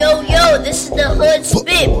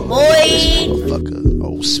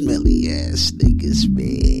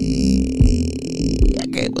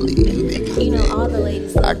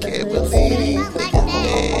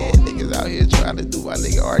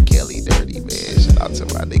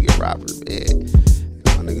chopper, man.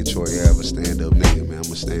 My nigga Troy Ave a stand up nigga, man.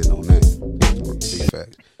 I'ma stand on that. Big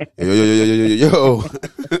facts. Yo.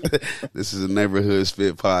 This is a Neighborhood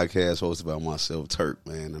Spit podcast hosted by myself, Turk,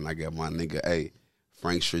 man. And I got my nigga,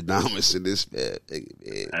 Frank Stradamus in this man.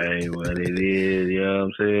 Hey, what it is, you know what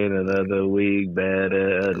I'm saying? Another week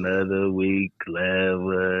better, another week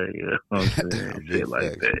clever, you know what I'm saying? Shit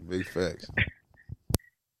like that. Big facts.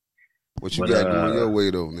 What you got going your way,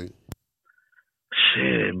 though, nigga?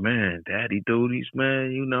 Shit, man. Daddy duties,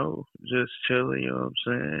 man, you know. Just chilling, you know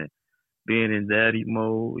what I'm saying? Being in daddy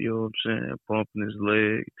mode, you know what I'm saying? Pumping his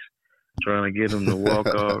legs. Trying to get him to walk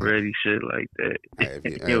already, shit like that.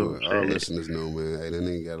 Our listeners know, man. Hey, that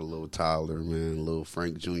nigga got a little Tyler, man. A little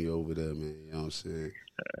Frank Jr. over there, man. You know what I'm saying?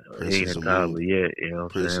 He ain't a toddler yet, you know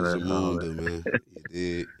what I'm saying? Princess Amunda, man.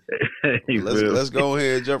 He did. Let's go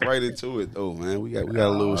ahead and jump right into it, though, man. We got a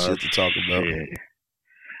little shit to talk about. Shit.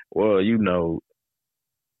 Well, you know,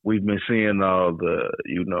 we've been seeing all the,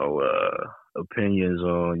 opinions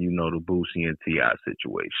on, the Boosie and T.I.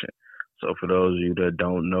 situation. So for those of you that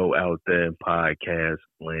don't know out there in podcast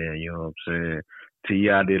land, you know what I'm saying?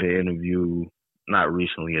 T.I. did an interview, not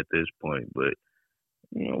recently at this point, but,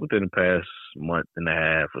 within the past month and a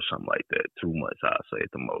half or something like that, 2 months, I'll say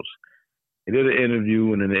at the most. He did an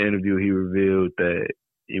interview, and in the interview he revealed that,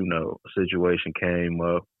 a situation came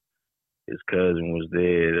up. His cousin was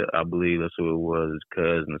dead. I believe that's who it was, his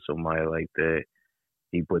cousin or somebody like that.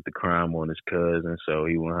 He put the crime on his cousin, so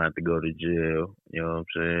he won't have to go to jail. You know what I'm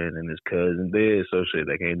saying? And his cousin dead, so shit,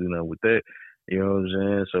 they can't do nothing with that. You know what I'm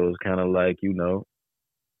saying? So it's kind of like,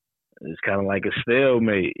 it's kind of like a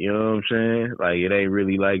stalemate. You know what I'm saying? Like, it ain't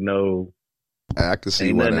really like no. I can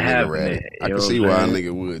see why that nigga ratted. I can see why a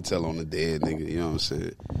nigga would tell on the dead nigga. You know what I'm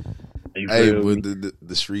saying? Hey, but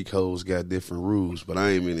the street codes got different rules, but I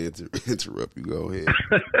ain't mean to interrupt you. Go ahead.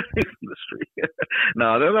 The street.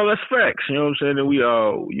 No, that's facts. You know what I'm saying? And we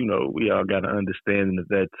all got an understanding of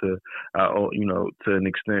that to to an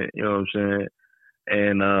extent. You know what I'm saying?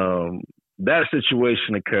 And that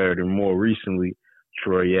situation occurred, and more recently,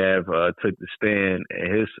 Troy Ave took the stand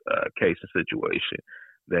in his case and situation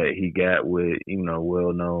that he got with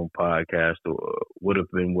well-known podcaster, would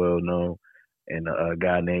have been well-known, and a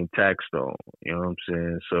guy named Taxstone. You know what I'm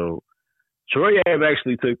saying? So Troy Ave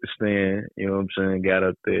actually took the stand. You know what I'm saying? Got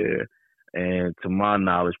up there, and to my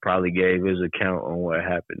knowledge, probably gave his account on what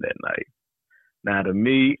happened that night. Now, to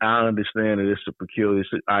me, I understand that it's a peculiar.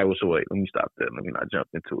 All right, so wait, let me stop there. Let me not jump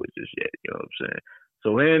into it just yet. You know what I'm saying?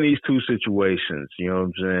 So in these two situations, you know what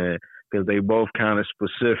I'm saying, because they both kind of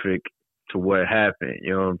specific to what happened.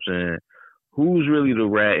 You know what I'm saying? Who's really the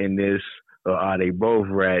rat in this, or are they both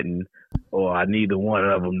ratting, or are neither one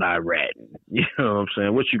of them not ratting? You know what I'm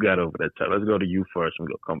saying? What you got over that time? Let's go to you first, and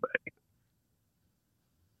we'll come back.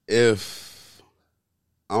 If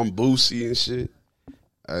I'm Boosie and shit,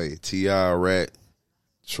 hey, T.I. a rat,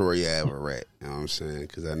 Troy Ave a rat. You know what I'm saying?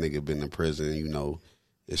 Because that nigga been in prison,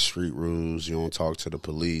 it's street rules. You don't talk to the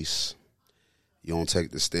police. You don't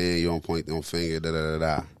take the stand. You don't point no finger,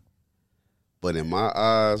 da-da-da-da. But in my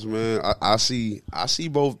eyes, man, I see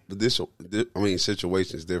both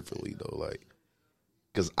situations differently, though. Like,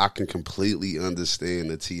 because I can completely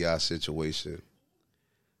understand the T.I. situation.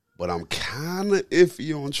 But I'm kind of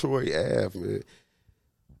iffy on Troy Ave, man.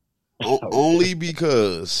 Only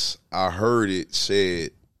because I heard it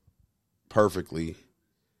said perfectly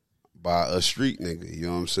by a street nigga, you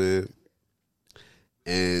know what I'm saying?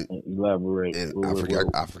 And elaborate. And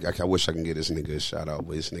I forgot. I wish I can get this nigga a shout out,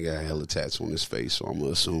 but this nigga had hella tats on his face, so I'm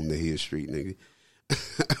gonna assume that he a street nigga.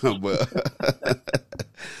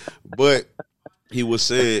 but he was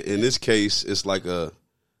saying in this case, it's like a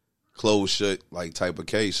closed shut like type of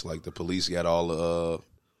case. Like the police got all the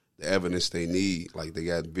evidence they need. Like they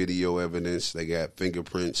got video evidence, they got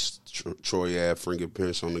fingerprints, Troy Ave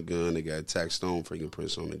fingerprints on the gun, they got Taxstone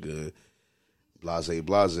fingerprints on the gun,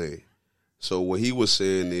 blase. So what he was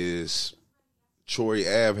saying is Troy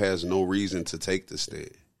Ave has no reason to take the stand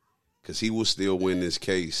because he will still win this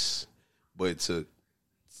case. But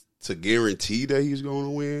to guarantee that he's going to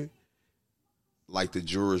win, like the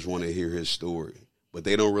jurors want to hear his story. But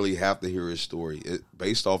they don't really have to hear his story.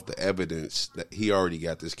 Based off the evidence that he already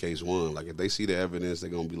got this case won. Like if they see the evidence, they're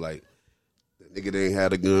going to be like, the nigga didn't have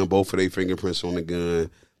the gun, both of their fingerprints on the gun.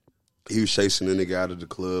 He was chasing the nigga out of the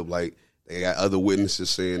club. Like they got other witnesses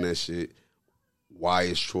saying that shit. Why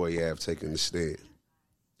is Troy Ave taking the stand?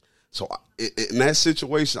 So in that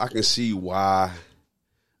situation, I can see why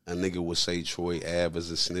a nigga would say Troy Ave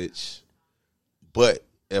is a snitch. But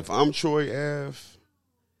if I'm Troy Ave,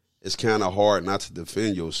 it's kind of hard not to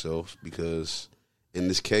defend yourself because in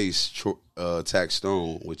this case,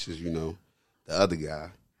 Taxstone, which is, the other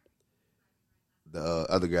guy, the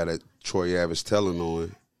other guy that Troy Ave is telling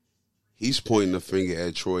on, he's pointing the finger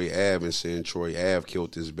at Troy Ave and saying Troy Ave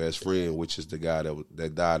killed his best friend, which is the guy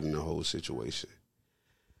that died in the whole situation.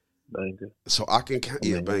 So I can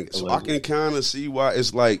kind of see why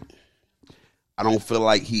it's like I don't feel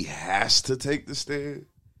like he has to take the stand,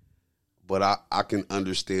 but I can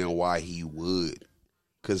understand why he would,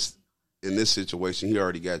 because in this situation he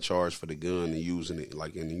already got charged for the gun and using it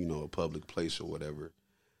like in a public place or whatever.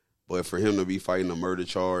 But for him to be fighting a murder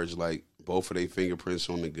charge, like both of their fingerprints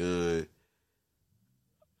on the gun,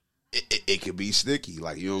 it could be sticky.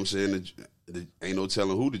 Like, you know what I'm saying? Ain't no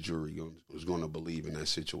telling who the jury was going to believe in that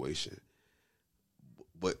situation.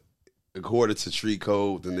 But according to street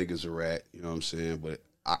code, the nigga's a rat. You know what I'm saying? But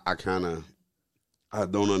I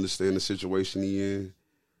don't understand the situation he in.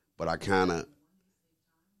 But I can't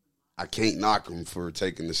knock him for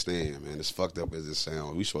taking the stand, man. As fucked up as it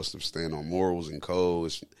sounds, we supposed to stand on morals and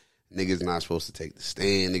codes. Niggas not supposed to take the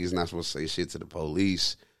stand. Niggas not supposed to say shit to the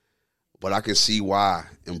police. But I can see why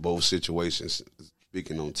in both situations,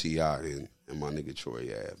 speaking on T.I. and my nigga Troy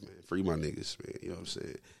Ave, man. Free my niggas, man. You know what I'm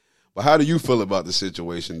saying? But how do you feel about the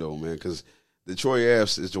situation, though, man? Because the Troy Ave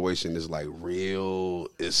situation is, like, real.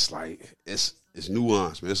 It's, like, it's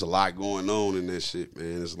nuanced, man. There's a lot going on in that shit,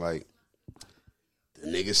 man. It's like the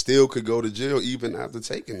nigga still could go to jail even after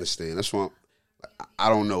taking the stand. That's why I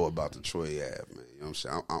don't know about the Troy Ave, man. You know what I'm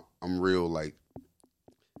saying? I'm real, like,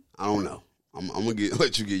 I don't know. I'm gonna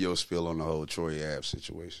let you get your spill on the whole Troy Ave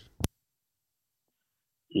situation.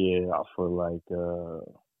 Yeah, I feel like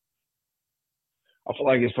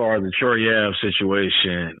as far as the Troy Ave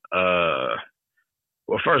situation,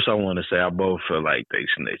 well, first I want to say I both feel like they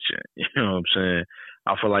snitching. You know what I'm saying?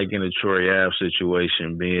 I feel like in the Troy Ave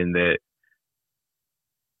situation, being that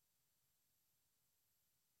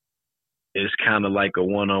it's kind of like a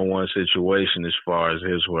one-on-one situation as far as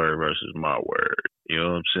his word versus my word. You know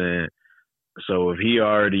what I'm saying? So if he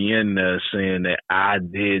already in there saying that I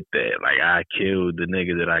did that, like I killed the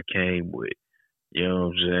nigga that I came with, you know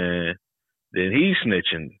what I'm saying, then he's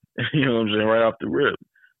snitching, you know what I'm saying, right off the rip.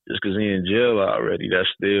 Just because he in jail already, that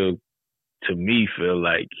still, to me, feel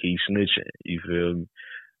like he's snitching, you feel me?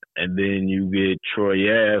 And then you get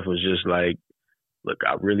Troy Ave was just like, look,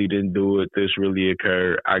 I really didn't do it. This really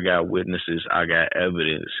occurred. I got witnesses. I got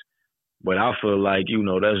evidence. But I feel like,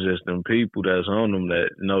 that's just them people that's on them that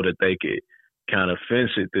know that they could kind of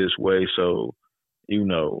fence it this way. So,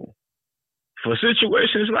 for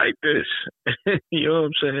situations like this, you know what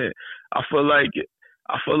I'm saying? I feel like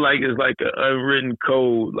it's like an unwritten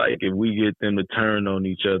code. Like if we get them to turn on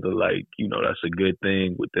each other, like, that's a good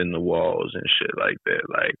thing within the walls and shit like that.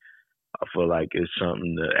 Like, I feel like it's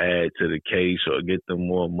something to add to the case or get them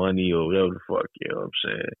more money or whatever the fuck, you know what I'm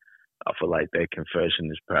saying? I feel like that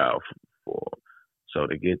confession is powerful for them. So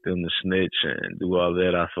to get them to snitch and do all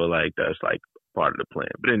that, I feel like that's like part of the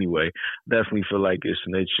plan. But anyway, definitely feel like it's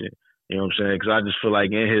snitching. You know what I'm saying? Because I just feel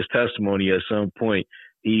like in his testimony at some point,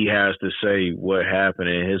 he has to say what happened,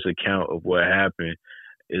 and his account of what happened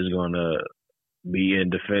is going to be in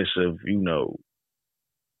defense of,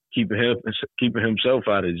 keeping himself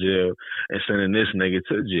out of jail and sending this nigga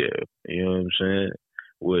to jail. You know what I'm saying?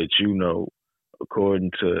 Which,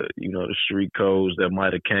 according to, the street codes that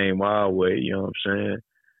might have came our way, you know what I'm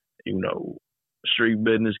saying? Street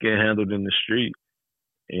business get handled in the street.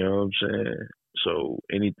 You know what I'm saying? So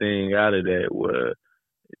anything out of that where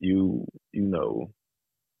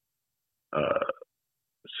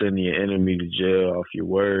sending your enemy to jail off your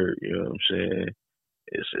word, you know what I'm saying?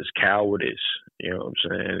 It's cowardice. You know what I'm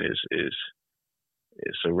saying?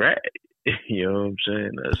 It's a rat. You know what I'm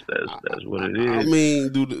saying? That's what it is. I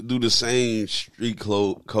mean, do the same street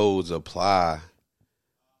codes apply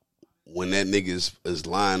when that nigga is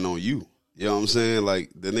lying on you? You know what I'm saying? Like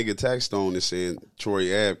the nigga Taxstone is saying Troy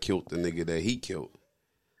Ave killed the nigga that he killed.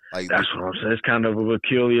 Like that's what I'm saying. It's kind of a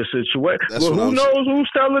peculiar situation. Well, who knows who's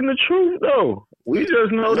telling the truth though? We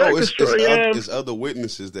just know that it's other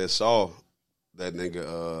witnesses that saw that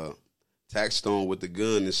nigga Taxstone with the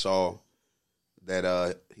gun and saw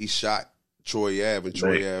that he shot Troy Ave and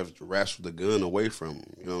Troy Ave wrestled the gun away from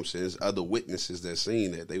him. You know what I'm saying? There's other witnesses that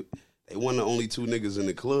seen that. They weren't the only two niggas in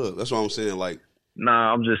the club. That's what I'm saying. Like,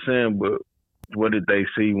 nah, I'm just saying, but what did they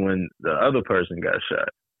see when the other person got shot?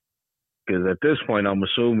 Because at this point, I'm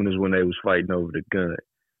assuming is when they was fighting over the gun.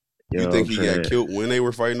 You think he got killed when they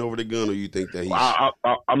were fighting over the gun, or you think that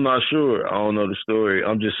I'm not sure. I don't know the story.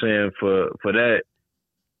 I'm just saying for that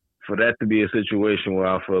to be a situation where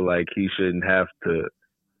I feel like he shouldn't have to,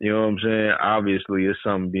 you know what I'm saying? Obviously, it's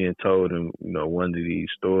something being told in, one of these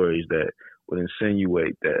stories that would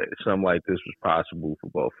insinuate that something like this was possible for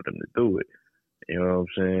both of them to do it. You know what I'm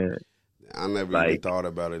saying? I never even thought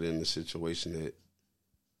about it in the situation that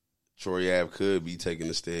Troy Ave could be taking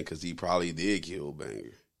a stand because he probably did kill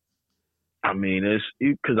Banger. I mean, it's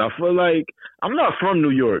because I feel like I'm not from New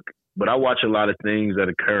York, but I watch a lot of things that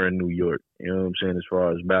occur in New York. You know what I'm saying? As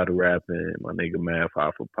far as battle rapping, my nigga Math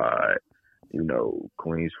Alpha Pie, you know,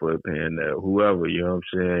 Queens Flip and whoever, you know what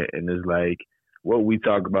I'm saying? And it's like what we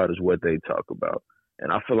talk about is what they talk about.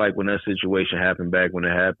 And I feel like when that situation happened back when it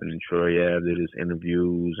happened, and Troy Ave did his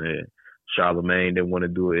interviews, and Charlamagne didn't want to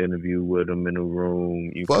do an interview with him in the room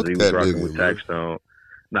because he was rocking with Taxstone.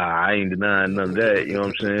 Nah, I ain't denying none of that. You know what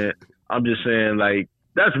I'm saying? I'm just saying, like,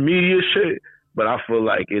 that's media shit, but I feel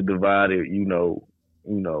like it divided, you know,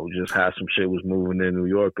 just how some shit was moving in New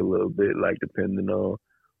York a little bit, like, depending on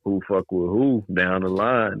who fuck with who down the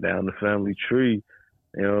line, down the family tree.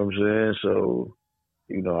 You know what I'm saying? So,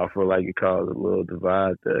 you know, I feel like it caused a little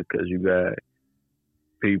divide there because you got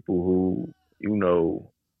people who, you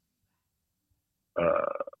know,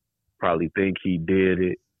 probably think he did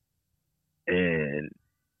it, and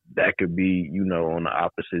that could be, you know, on the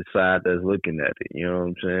opposite side that's looking at it. You know what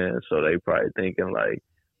I'm saying? So they probably thinking like,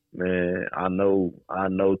 man, I know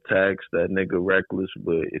Tax, that nigga reckless,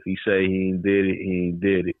 but if he say he ain't did it, he ain't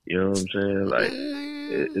did it. You know what I'm saying? Like,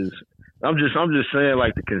 I'm just saying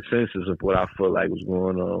like the consensus of what I feel like was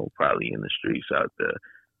going on probably in the streets out there.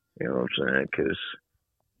 You know what I'm saying? Because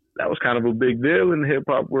that was kind of a big deal in the hip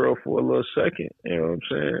hop world for a little second. You know what I'm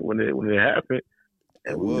saying? When it happened,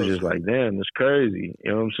 and we were just like, damn, that's crazy.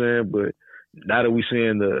 You know what I'm saying? But now that we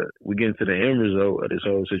get into the end result of this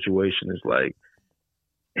whole situation, it's like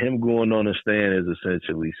him going on the stand is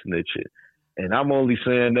essentially snitching. And I'm only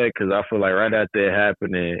saying that because I feel like right after it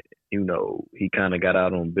happened, and you know, he kind of got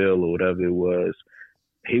out on bail or whatever it was.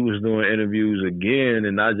 He was doing interviews again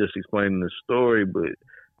and not just explaining the story, but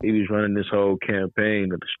he was running this whole campaign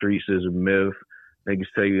that the streets is a myth. Niggas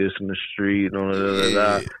tell you this in the street,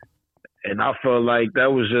 and And I felt like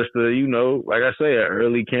that was just a, you know, like I say, an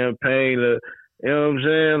early campaign. You know what I'm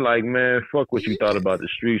saying? Like, man, fuck what you thought about the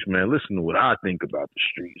streets, man. Listen to what I think about the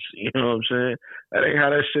streets. You know what I'm saying? That ain't how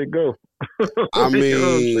that shit go. I mean, you know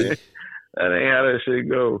what I'm saying? That ain't how that shit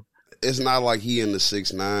go. It's not like he in the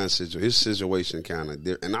 6ix9ine situation. His situation kind of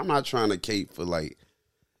different. And I'm not trying to cape for like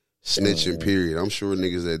snitching, period. I'm sure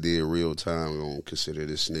niggas that did real time gonna consider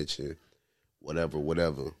this snitching,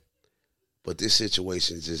 whatever. But this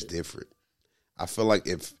situation is just different. I feel like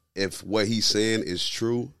if what he's saying is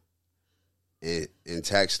true, and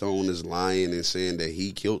Taxstone is lying and saying that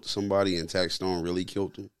he killed somebody and Taxstone really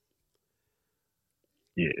killed him,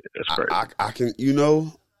 yeah, that's crazy.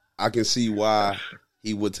 I can see why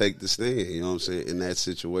he would take the stand, you know what I'm saying, in that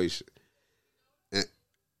situation.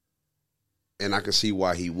 And I can see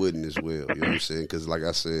why he wouldn't as well, you know what I'm saying? Because like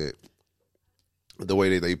I said, the way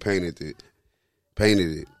that they painted it,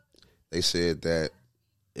 they said that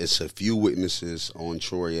it's a few witnesses on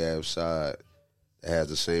Troy Ave's side that has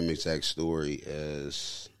the same exact story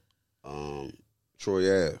as Troy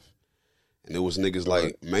Ave. And there was niggas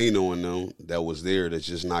like Mano and them that was there that's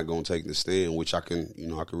just not gonna take the stand, which I can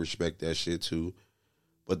respect that shit too.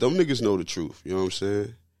 But them niggas know the truth, you know what I'm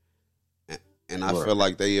saying? And I feel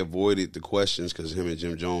like they avoided the questions because him and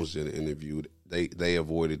Jim Jones did an interview. They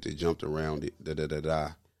avoided it, jumped around it,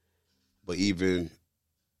 But even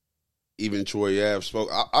Troy Ave spoke.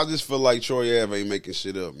 I just feel like Troy Ave ain't making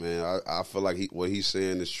shit up, man. I feel like what he's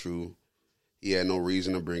saying is true. He had no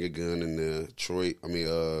reason to bring a gun in there.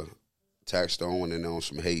 Taxstone went in there on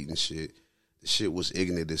some hate and shit. The shit was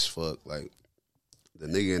ignorant as fuck. Like, the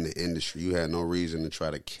nigga in the industry, you had no reason to try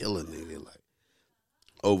to kill a nigga, like,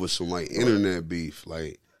 over some, like, internet beef.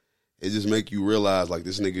 Like, it just make you realize, like,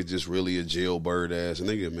 this nigga just really a jailbird ass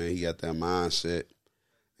nigga, man. He got that mindset.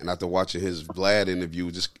 And after watching his Vlad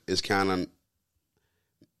interview, it's kind of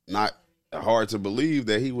not hard to believe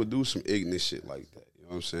that he would do some ignorant shit like that. You know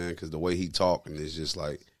what I'm saying? Because the way he talking is just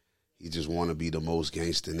like, he just want to be the most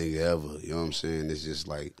gangster nigga ever. You know what I'm saying? It's just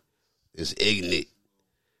like, it's ignorant.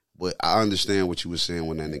 But I understand what you were saying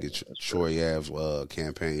when that nigga Troy Ave's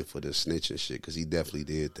campaign for the snitching shit, because he definitely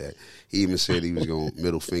did that. He even said he was going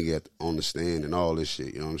middle finger on the stand and all this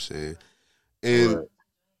shit. You know what I'm saying? And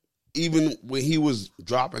even when he was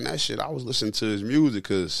dropping that shit, I was listening to his music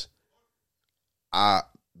because of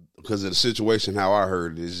the situation, how I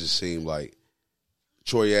heard it, it just seemed like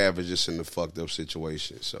Troy Ave is just in the fucked up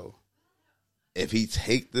situation. So if he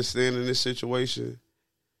take the stand in this situation,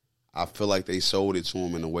 I feel like they sold it to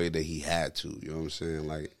him in a way that he had to. You know what I'm saying?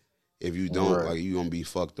 Like, if you don't, like, you gonna be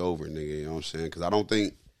fucked over, nigga. You know what I'm saying? Because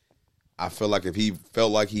I feel like if he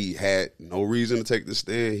felt like he had no reason to take the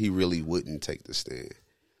stand, he really wouldn't take the stand.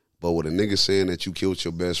 But with a nigga saying that you killed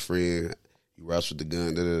your best friend, you wrestled the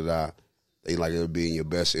gun, they like it would be in your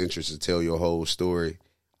best interest to tell your whole story.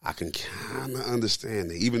 I can kind of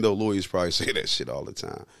understand it, even though lawyers probably say that shit all the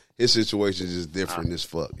time. His situation is just different as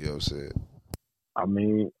fuck. You know what I'm saying? I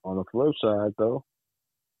mean, on the flip side though,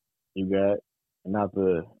 you got not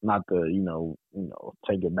the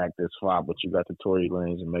take it back this far, but you got the Tory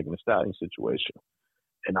Lanez and Megan Thee Stallion situation,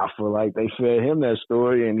 and I feel like they fed him that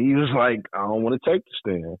story, and he was like, I don't want to take the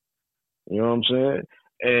stand. You know what I'm saying?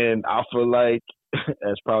 And I feel like,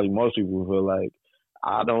 as probably most people feel like,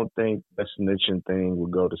 I don't think the snitching thing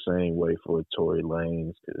would go the same way for Tory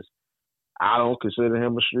Lanez, because I don't consider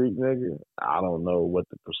him a street nigga. I don't know what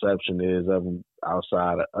the perception is of him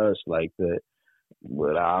outside of us like that,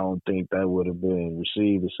 but I don't think that would have been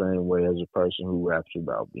received the same way as a person who raps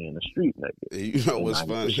about being a street nigga. You know what's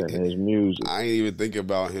funny? His music. I ain't even think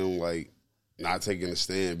about him like not taking a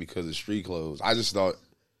stand because of street clothes. I just thought,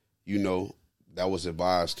 that was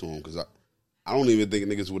advised to him, because I don't even think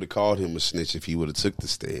niggas would have called him a snitch if he would have took the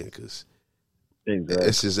stand, because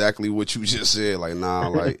it's exactly what you just said. Like, nah,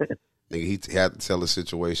 like, nigga, he had to tell the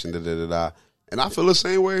situation, da-da-da-da. And I feel the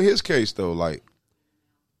same way in his case, though. Like,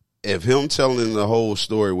 if him telling the whole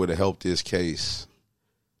story would have helped his case,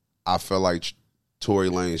 I feel like Tory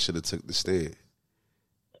Lanez should have took the stand.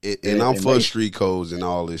 And I'm for street codes and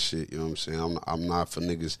all this shit, you know what I'm saying? I'm not for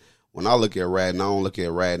niggas. When I look at ratting, I don't look at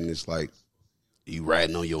ratting as like, you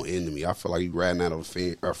ratting on your enemy. I feel like you ratting out of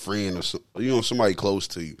a friend or somebody close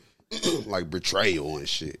to you, like betrayal and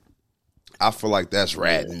shit. I feel like that's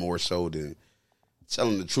ratting more so than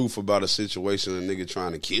telling the truth about a situation, a nigga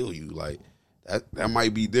trying to kill you. Like that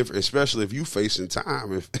might be different, especially if you facing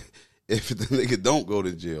time. If the nigga don't go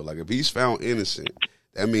to jail, like if he's found innocent,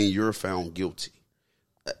 that means you're found guilty.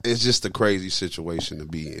 It's just a crazy situation to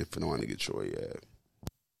be in for the one to get Troy. Yeah.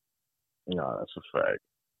 No, that's a fact.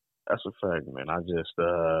 That's a fact, man. I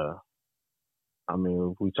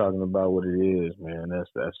mean, if we talking about what it is, man,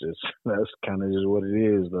 that's kind of just what it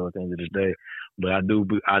is, though. At the end of the day, but I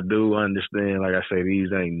do understand. Like I say,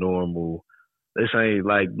 these ain't normal. This ain't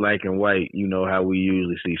like black and white. You know how we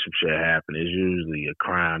usually see some shit happen. It's usually a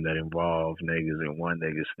crime that involves niggas and one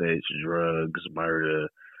nigga snitch, drugs, murder,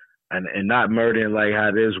 and not murdering like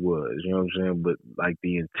how this was. You know what I'm saying? But like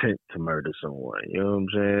the intent to murder someone. You know what I'm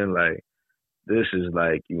saying? Like. This is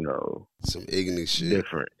like, some ignorant shit.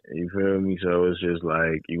 Different. You feel me? So it's just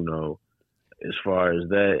like, as far as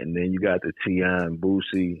that, and then you got the T.I. and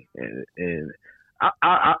Boosie, and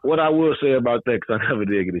I what I will say about that, because I never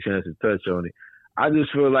did get a chance to touch on it, I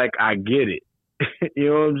just feel like I get it. You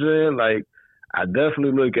know what I'm saying? Like, I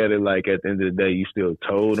definitely look at it like at the end of the day, you still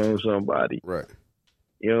told on somebody. Right.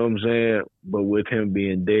 You know what I'm saying? But with him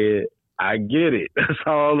being dead, I get it. That's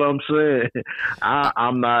all I'm saying.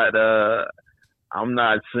 I'm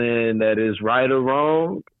not saying that it's right or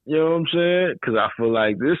wrong, you know what I'm saying? Because I feel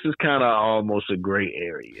like this is kind of almost a gray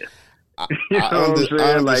area. I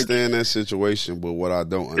understand that situation, but what I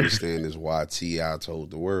don't understand is why T.I.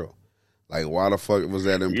 told the world. Like, why the fuck was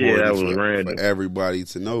that important for everybody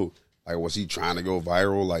to know? Like, was he trying to go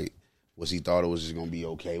viral? Like, was he thought it was just going to be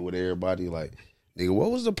okay with everybody? Like, nigga,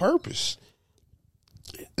 what was the purpose?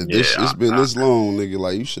 It's been this long, nigga.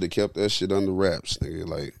 Like, you should have kept that shit under wraps, nigga.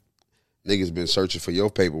 Like, niggas been searching for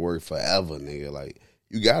your paperwork forever, nigga. Like,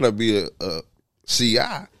 you gotta be a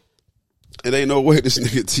CI. It ain't no way this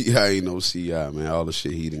nigga T.I. ain't no CI, man. All the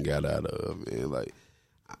shit he done got out of, man. Like,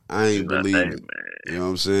 I ain't believing it. You know what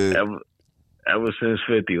I'm saying? Ever since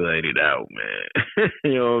 50 laid it out, man.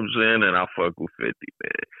 You know what I'm saying? And I fuck with 50,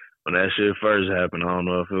 man. When that shit first happened, I don't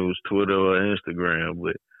know if it was Twitter or Instagram,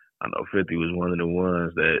 but I know 50 was one of the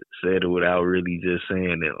ones that said it without really just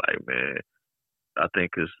saying it. Like, man, I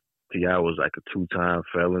think because T.I. was like a 2-time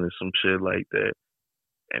felon or some shit like that.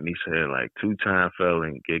 And he said, like, 2-time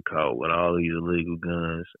felon get caught with all these illegal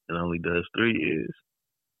guns and only does 3 years.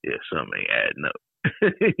 Yeah, something ain't adding up.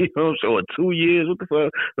 You know what I'm saying? Or 2 years, what the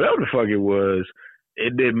fuck? Whatever the fuck it was,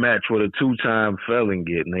 it didn't match what a 2-time felon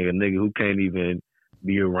get, nigga. Nigga who can't even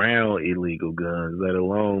be around illegal guns, let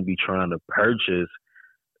alone be trying to purchase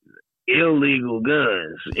illegal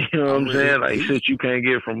guns. You know what I'm saying? Like shit you can't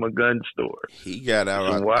get from a gun store. He got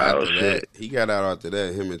out after that. He got out after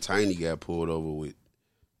that. Him and Tiny got pulled over with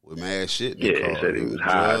mad shit in the car. Said he was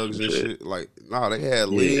high drugs and shit. Like, no, they had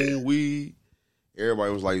lean, weed.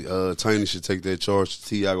 Everybody was like, Tiny should take that charge.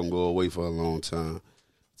 T.I. gonna go away for a long time.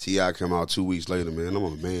 T.I. come out 2 weeks later, man. I'm a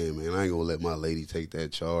man. I ain't gonna let my lady take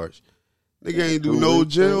that charge. Nigga ain't do no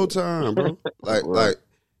jail time, bro. Like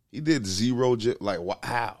he did 0 jail. Like,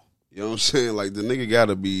 how? You know what I'm saying? Like, the nigga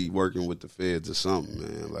gotta be working with the feds or something,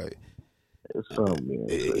 man. Like, it's something, man.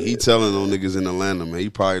 He telling on niggas in Atlanta, man. He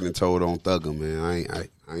probably done told on Thugger, man. I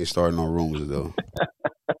ain't starting no rumors though.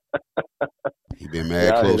 been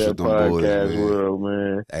mad Y'all hear close that with them boys, podcast man. world,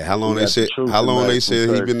 man. Hey, how long they said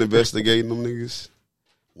he Turk. been investigating them niggas?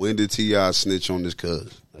 When did T.I. snitch on this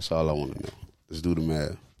cuz? That's all I want to know. Let's do the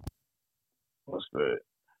math. What's that?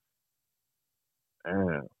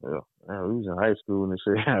 Damn, well, we was in high school when this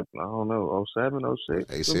shit happened. I don't know, 07, 06.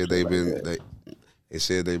 They said they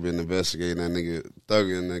said they've been investigating that nigga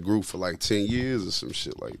thugging in that group for like 10 years or some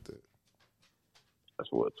shit like that.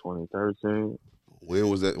 That's what, 2013? When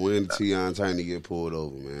was that? When did T.I. and Tiny get pulled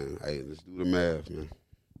over, man? Hey, let's do the math, man.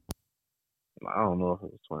 I don't know if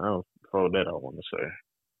it was 20. I don't before that. I want to say,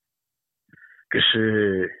 cause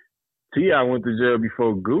shit, T.I. went to jail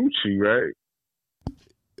before Gucci, right?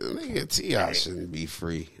 Nigga, T.I. shouldn't be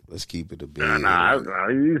free. Let's keep it a bit. Nah,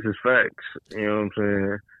 these is facts. You know what I'm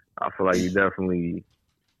saying? I feel like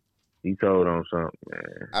he told on something,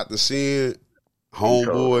 man. After seeing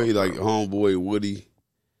Homeboy Woody,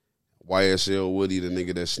 YSL Woody, the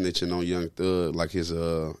nigga that's snitching on Young Thug, like his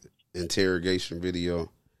interrogation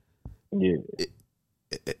video. Yeah.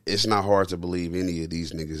 It's not hard to believe any of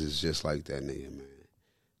these niggas is just like that nigga, man.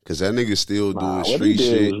 Cause that nigga still doing street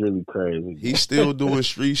shit. Was really crazy. He's still doing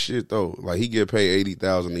street shit though. Like he get paid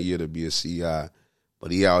 $80,000 a year to be a CI, but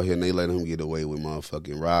he out here and they let him get away with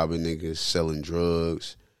motherfucking robbing niggas, selling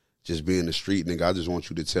drugs, just being a street nigga. I just want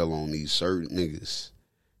you to tell on these certain niggas.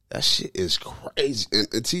 That shit is crazy.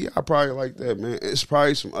 And T.I. probably like that, man. It's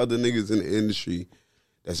probably some other niggas in the industry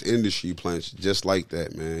that's industry plants just like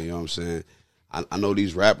that, man. You know what I'm saying? I know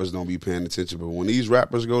these rappers don't be paying attention, but when these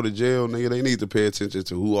rappers go to jail, nigga, they need to pay attention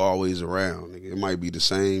to who always around, nigga. It might be the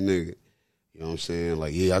same nigga. You know what I'm saying?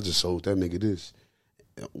 Like, yeah, I just sold that nigga this.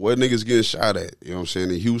 What niggas getting shot at? You know what I'm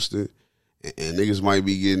saying? In Houston. And niggas might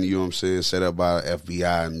be getting, you know what I'm saying, set up by the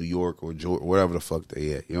FBI in New York or Georgia, wherever the fuck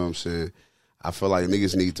they at. You know what I'm saying? I feel like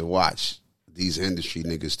niggas need to watch these industry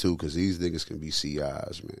niggas too, because these niggas can be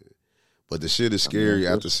CIs, man. But the shit is scary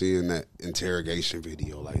after seeing that interrogation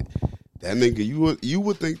video. Like, that nigga, you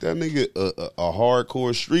would think that nigga a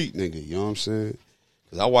hardcore street nigga, you know what I'm saying?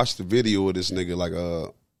 Because I watched the video of this nigga, like,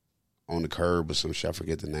 on the curb or some shit. I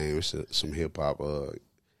forget the name. It's some hip-hop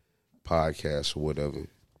podcast or whatever.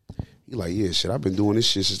 He like, yeah, shit, I've been doing this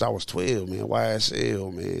shit since I was 12, man.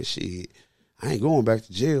 YSL, man, shit. I ain't going back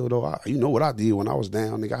to jail, though. You know what I did when I was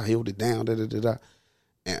down, nigga. I held it down, da-da-da-da.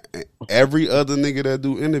 And every other nigga that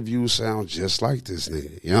do interviews sound just like this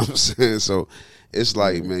nigga. You know what I'm saying? So it's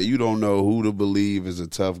like, man, you don't know who to believe is a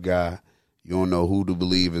tough guy. You don't know who to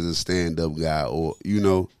believe is a stand-up guy or, you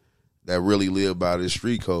know, that really live by this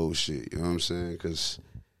street code shit. You know what I'm saying? Because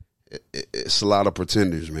it's a lot of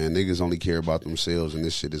pretenders, man. Niggas only care about themselves, and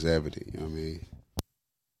this shit is evident. You know what I mean?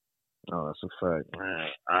 Oh, that's a fact, man.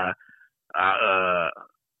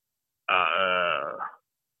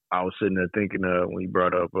 I was sitting there thinking when you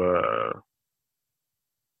brought up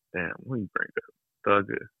when you bring up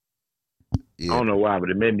Thugger. Yeah. I don't know why, but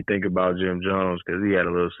it made me think about Jim Jones because he had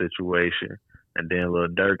a little situation, and then Lil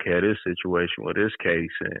Durk had his situation with his case,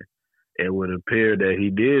 and it would appear that he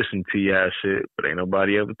did some T.I. shit, but ain't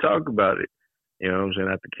nobody ever talk about it. You know what I'm saying?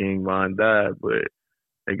 After King Von died, but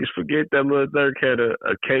niggas forget that Lil Durk had a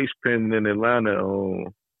case pending in Atlanta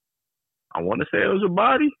on, I want to say it was a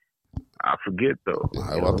body. I forget though.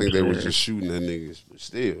 I think they was just shooting at niggas, but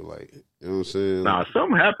still, like, you know what I'm saying? Nah,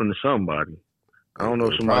 something happened to somebody. I don't know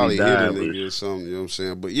if somebody died. Hit a nigga or something, you know what I'm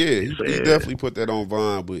saying? But yeah, he definitely put that on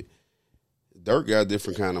Vine, but Dirk got a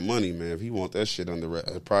different kind of money, man. If he want that shit under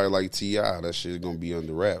wraps, probably like T.I., that shit gonna be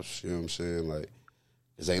under wraps, you know what I'm saying? Like,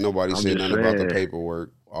 because ain't nobody said nothing about the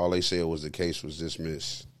paperwork. All they said was the case was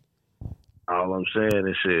dismissed. All I'm saying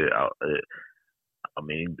is shit. I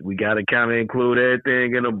mean, we got to kind of include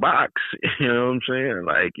everything in a box. You know what I'm saying?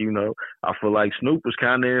 Like, you know, I feel like Snoop was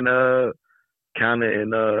kind of in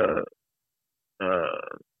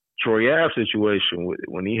Troy Ave situation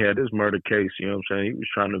when he had his murder case. You know what I'm saying? He was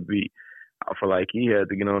trying to be. I feel like he had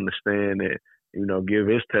to get on the stand and, you know, give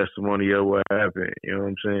his testimony of what happened. You know what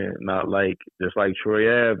I'm saying? Not like just like Troy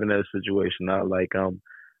Ave in that situation. Not like I'm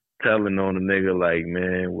telling on a nigga like,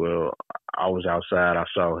 man, well, I was outside, I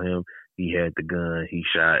saw him. He had the gun. He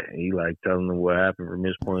shot. He like telling them what happened from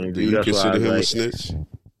his point of view. Do you consider him a snitch?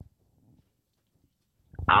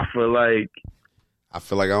 I feel like I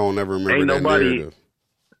don't ever remember that narrative.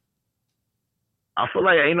 I feel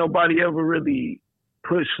like ain't nobody ever really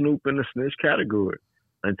put Snoop in the snitch category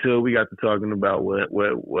until we got to talking about what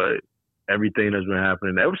everything that's been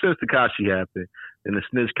happening ever since Tekashi happened. And the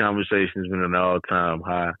snitch conversation has been an all-time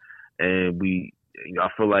high, and I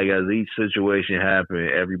feel like as each situation happened,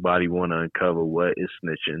 everybody want to uncover what is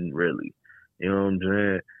snitching really. You know what I'm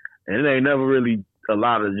saying? And it ain't never really a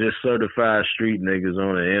lot of just certified street niggas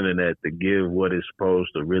on the internet to give what it's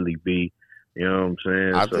supposed to really be. You know what I'm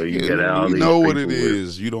saying? I So think you got all we these know what people it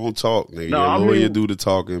is. You don't talk, nigga. No, Your I lawyer mean, do the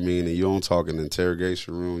talking, meaning you don't talk in the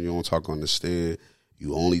interrogation room. You don't talk on the stand.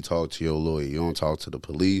 You only talk to your lawyer. You don't talk to the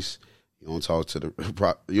police. You don't talk to the,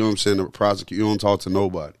 you know what I'm saying, the prosecutor. You don't talk to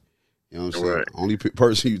nobody. You know what I'm saying? Right. Only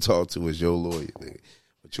person you talk to is your lawyer, nigga.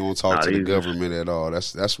 But you don't talk to the these government at all.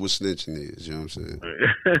 That's what snitching is. You know what I'm saying?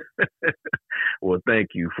 Well, thank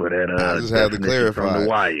you for that I just had to definition from clarify. the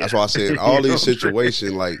wire. That's why I said You all know these what I'm saying?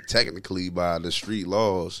 situations, like technically by the street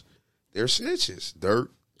laws, they're snitches.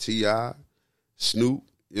 Dirk, T.I., Snoop,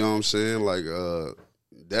 you know what I'm saying? Like,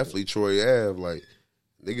 definitely Troy Ave, like,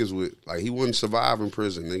 niggas would, like, he wouldn't survive in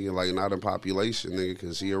prison, nigga, like, not in population, nigga,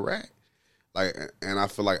 because he a rat. Like, and I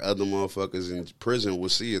feel like other motherfuckers in prison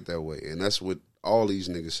would see it that way, and that's what all these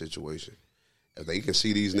niggas situation. If they can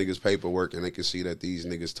see these niggas paperwork and they can see that these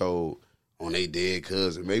niggas told on they dead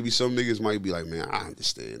cousin, maybe some niggas might be like, man, I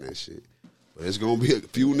understand that shit. But it's going to be a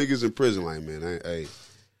few niggas in prison like, man, I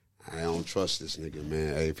don't trust this nigga,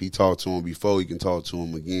 man. Hey, if he talked to him before, he can talk to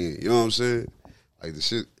him again. You know what I'm saying? Like, the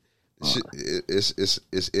shit it's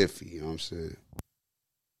iffy, you know what I'm saying?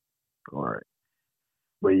 All right.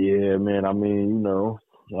 But yeah, man, I mean, you know,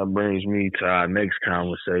 that brings me to our next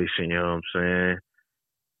conversation, you know what I'm saying?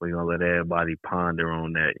 We're going to let everybody ponder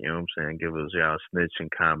on that, you know what I'm saying? Give us y'all snitching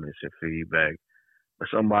comments and feedback. But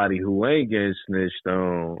somebody who ain't getting snitched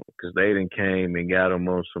on because they done came and got them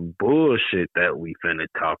on some bullshit that we finna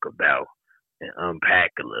talk about and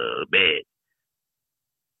unpack a little bit.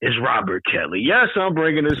 It's R.Kelly. Yes, I'm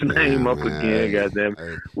bringing his name up again, goddamn.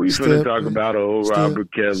 We finna talk about old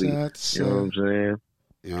R.Kelly. You know what I'm saying?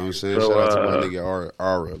 You know what I'm saying? So, shout out to my nigga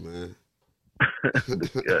Ara, man.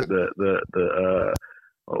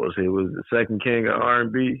 What was he? Was the second king of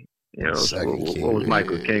R&B? You know, what was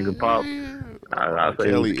Michael, king of pop? I say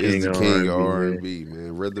Kelly he was is the king of R&B,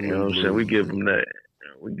 man. Rhythm you know and what I'm blues. saying? We give him that.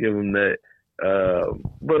 We give him that.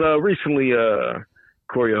 But recently,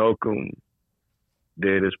 Corey Holcomb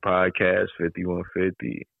did his podcast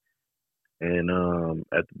 5150, and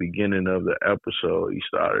at the beginning of the episode, he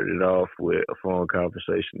started it off with a phone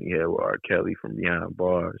conversation he had with R.Kelly from behind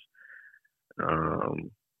bars.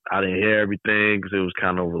 I didn't hear everything because it was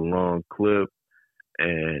kind of a long clip,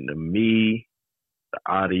 and to me, the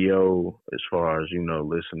audio, as far as, you know,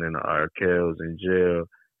 listening to R.Kelly's in jail,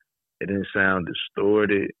 it didn't sound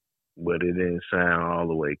distorted, but it didn't sound all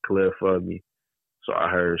the way clear for me. So I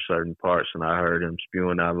heard certain parts, and I heard him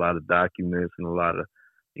spewing out a lot of documents and a lot of,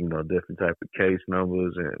 you know, different type of case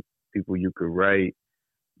numbers and people you could write,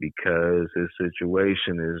 because his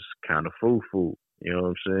situation is kind of foo-foo, you know what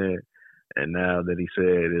I'm saying? And now that he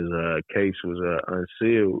said his case was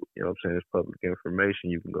unsealed, you know what I'm saying, it's public information.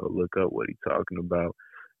 You can go look up what he's talking about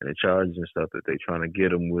and the charges and stuff that they're trying to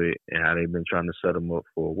get him with and how they've been trying to set him up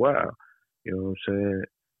for a while. You know what I'm saying?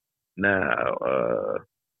 Now,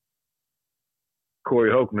 Corey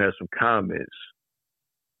Holcomb has some comments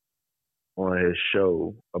on his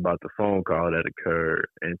show about the phone call that occurred.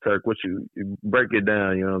 And Turk, what you break it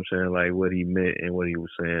down, you know what I'm saying, like what he meant and what he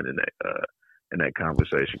was saying in that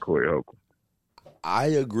conversation, Corey Holcomb. I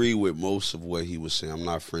agree with most of what he was saying. I'm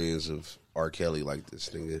not friends of R.Kelly like this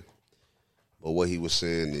nigga. But what he was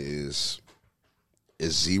saying is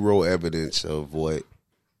zero evidence of what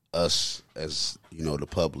us as, you know, the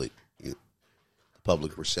public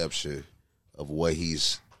reception of what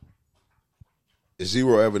he's,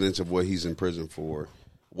 zero evidence of what he's in prison for,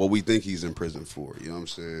 what we think he's in prison for. You know what I'm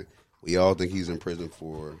saying? We all think he's in prison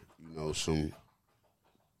for, you know, some,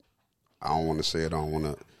 I don't want to say it, I don't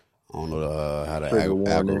know how the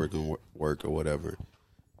algorithm work or whatever.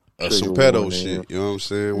 Some pedo shit, you know what I'm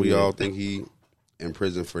saying? We all think he in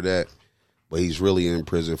prison for that, but he's really in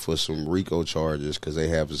prison for some RICO charges because they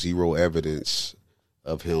have zero evidence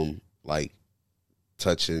of him, like,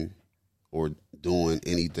 touching or doing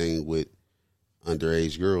anything with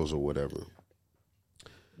underage girls or whatever.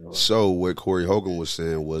 So what Corey Hogan was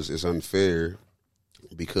saying was it's unfair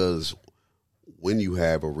because when you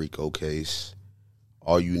have a RICO case,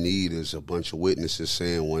 all you need is a bunch of witnesses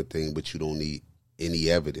saying one thing, but you don't need any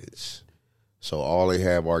evidence. So all they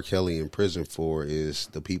have R. Kelly in prison for is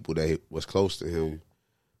the people that was close to him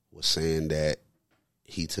was saying that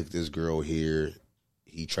he took this girl here,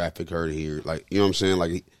 he trafficked her here, like, you know what I'm saying,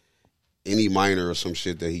 like any minor or some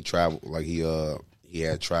shit that he traveled, like he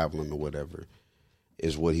had traveling or whatever,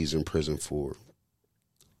 is what he's in prison for.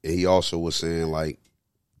 And he also was saying, like,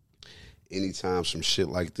 anytime some shit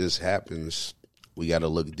like this happens, we got to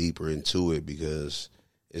look deeper into it because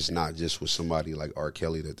it's not just with somebody like R.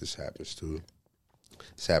 Kelly that this happens to.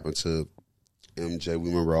 This happened to MJ. We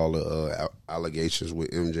remember all the allegations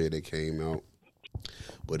with MJ that came out,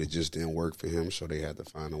 but it just didn't work for him, so they had to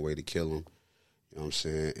find a way to kill him. You know what I'm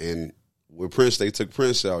saying? And with Prince, they took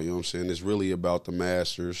Prince out. You know what I'm saying? It's really about the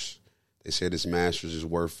masters. They said his masters is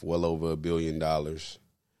worth well over $1 billion.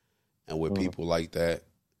 And with people like that,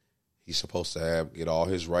 he's supposed to get all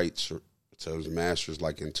his rights to his masters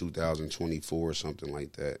like in 2024 or something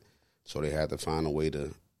like that. So they had to find a way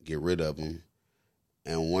to get rid of him.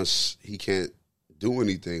 And once he can't do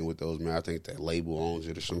anything with those, man, I think that label owns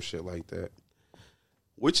it or some shit like that.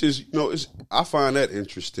 Which is, I find that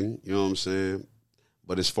interesting, you know what I'm saying?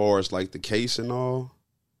 But as far as like the case and all,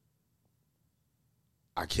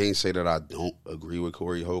 I can't say that I don't agree with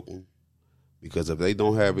Corey Holcomb, because if they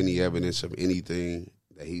don't have any evidence of anything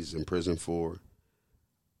that he's in prison for,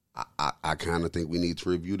 I kind of think we need to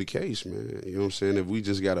review the case, man. You know what I'm saying? If we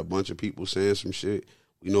just got a bunch of people saying some shit,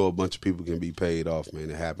 we know a bunch of people can be paid off,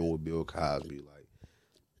 man. It happened with Bill Cosby.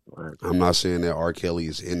 Like, I'm not saying that R.Kelly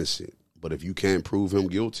is innocent, but if you can't prove him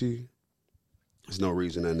guilty, there's no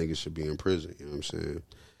reason that nigga should be in prison. You know what I'm saying?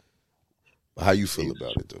 But how you feel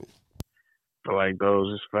about it, though? I feel like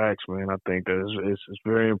those is facts, man. I think that it's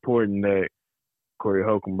very important that Corey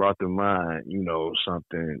Holcomb brought to mind,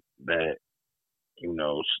 something that,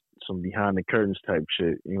 some behind the curtains type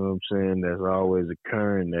shit, you know what I'm saying, that's always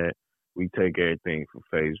occurring, that we take everything for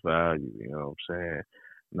face value, you know what I'm saying?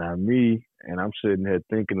 Now me, and I'm sitting here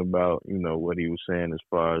thinking about, what he was saying as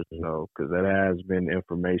far as, because that has been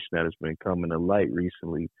information that has been coming to light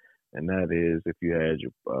recently, and that is if you had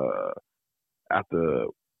your, after,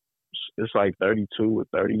 it's like 32 or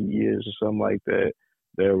 30 years or something like that,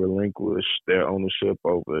 they'll relinquish their ownership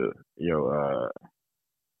over your,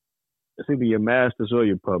 it's either your masters or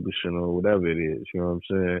your publishing or whatever it is, you know what I'm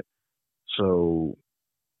saying? So,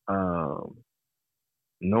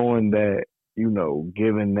 knowing that,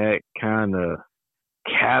 giving that kind of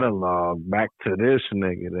catalog back to this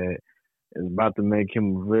nigga that is about to make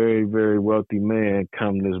him a very, very wealthy man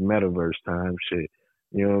come this metaverse time shit,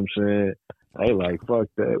 you know what I'm saying? They like, fuck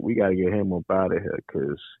that, we got to get him up out of here,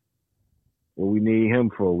 because what we need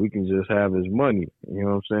him for, we can just have his money, you know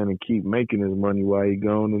what I'm saying, and keep making his money while he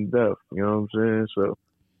gone in death, you know what I'm saying? So,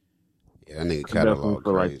 yeah, that nigga catalog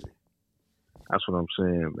crazy. Like, that's what I'm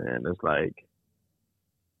saying, man. It's like,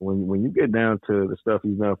 when you get down to the stuff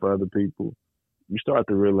he's done for other people, you start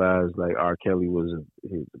to realize, like, R. Kelly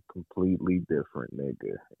he's a completely different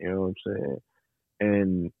nigga, you know what I'm saying?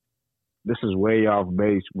 And this is way off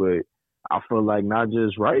base, but I feel like not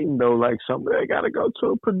just writing, though, like, some of that got to go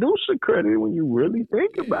to a producer credit when you really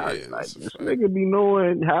think about it. Like, this nigga be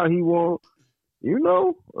knowing how he want,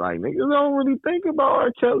 like, niggas don't really think about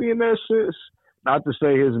R. Kelly and that shit. Not to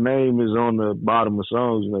say his name is on the bottom of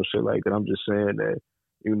songs, shit like that. I'm just saying that,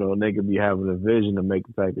 nigga be having a vision to make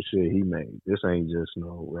the type of shit he made. This ain't just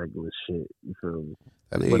no regular shit. You feel me?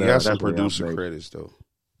 That nigga got some producer credits, though.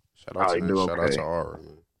 Shout out to R,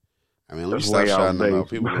 man. I mean, let me stop shouting them out.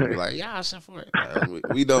 People gonna be like, "Yeah, I support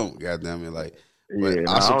it." We don't, goddamn it. Like, but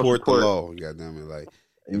I support the law, goddamn it. Like,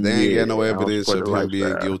 if they ain't got no evidence of him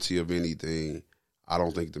being guilty of anything, I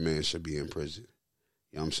don't think the man should be in prison.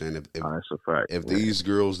 You know what I'm saying? That's a fact. If these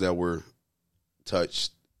girls that were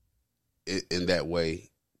touched in that way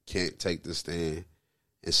can't take the stand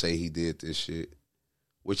and say he did this shit,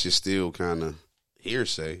 which is still kind of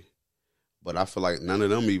hearsay, but I feel like none of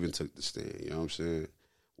them even took the stand. You know what I'm saying?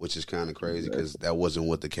 Which is kind of crazy, because that wasn't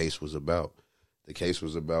what the case was about. The case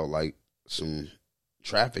was about, like, some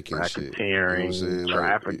trafficking shit. You know what I'm saying?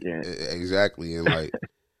 Trafficking. Exactly. And, like,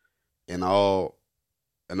 and all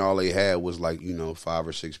they had was, like, 5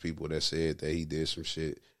 or 6 people that said that he did some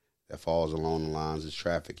shit that falls along the lines of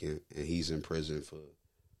trafficking, and he's in prison for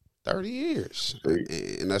 30 years.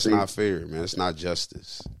 And that's not fair, man. It's not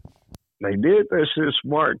justice. They did that shit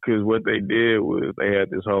smart, because what they did was they had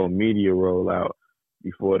this whole media rollout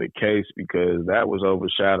before the case, because that was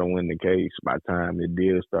overshadowing the case. By the time it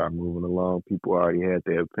did start moving along, people already had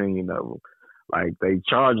their opinion of him. Like, they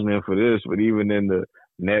charging him for this, but even in the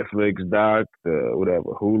Netflix doc, the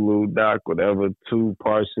whatever, Hulu doc, whatever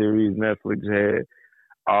 2-part series Netflix had,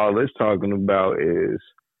 all it's talking about is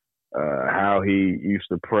how he used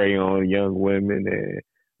to prey on young women and,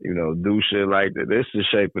 do shit like that. This is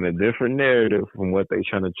shaping a different narrative from what they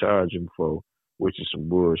trying to charge him for, which is some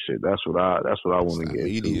bullshit. That's what I want to get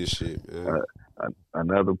media to. Shit, man.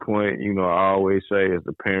 Another point, I always say is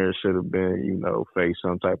the parents should have been, face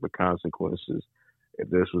some type of consequences if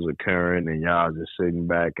this was occurring, and y'all just sitting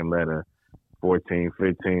back and let a 14,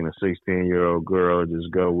 15, or 16-year-old girl just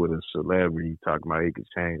go with a celebrity talking about he could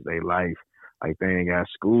change their life. Like, they ain't got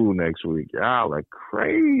school next week. Y'all are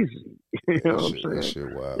crazy. You know what I'm saying? That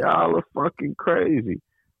shit wild. Y'all are fucking crazy.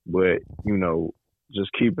 But,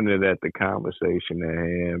 just keeping it at the conversation at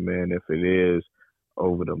hand, man, if it is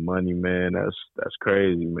over the money, man, that's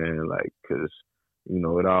crazy, man. Like, cause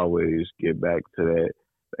it always get back to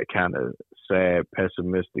that kind of sad,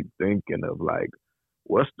 pessimistic thinking of like,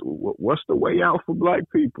 what's the way out for black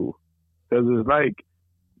people? Because it's like,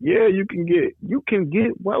 yeah, you can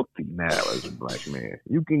get wealthy now as a black man.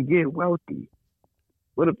 You can get wealthy,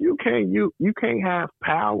 but if you can't have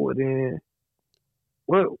power, then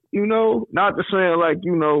well, not to say like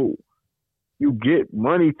you get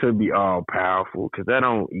money to be all powerful, because that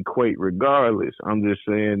don't equate regardless. I'm just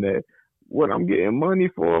saying that what I'm getting money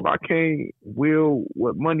for, if I can't will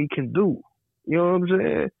what money can do, you know what I'm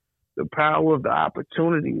saying? The power of the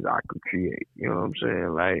opportunities I could create, you know what I'm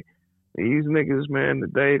saying? Like, these niggas, man,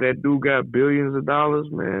 today that dude got billions of dollars,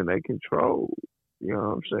 man, they control, you know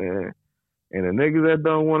what I'm saying? And the niggas that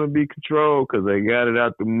don't want to be controlled because they got it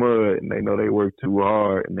out the mud and they know they work too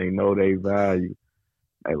hard and they know they value,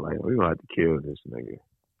 they like, we gonna have to kill this nigga.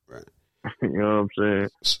 Right. You know what I'm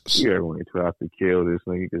saying? We are going to have to kill this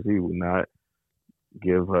nigga because he will not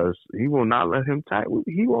he will not let him tax,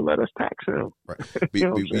 he won't let us tax him. Right.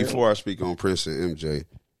 Before I speak on Prince and MJ,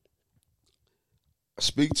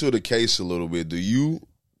 speak to the case a little bit. Do you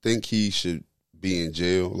think he should be in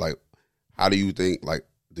jail? Like, how do you think, like,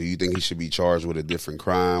 do you think he should be charged with a different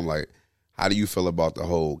crime? Like, how do you feel about the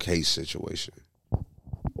whole case situation?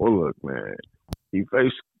 Well, look, man, he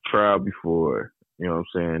faced trial before, you know what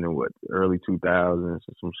I'm saying, in early 2000s or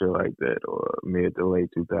some shit like that, or mid to late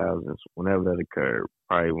 2000s, whenever that occurred,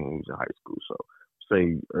 probably when we was in high school. So,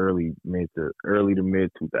 say early to mid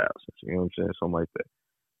 2000s, you know what I'm saying, something like that.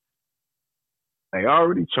 They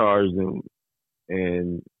already charged him,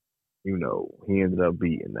 and, he ended up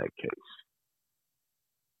beating that case.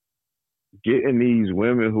 Getting these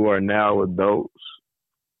women who are now adults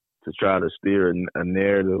to try to steer a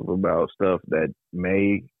narrative about stuff that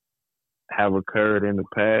may have occurred in the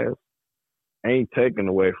past ain't taken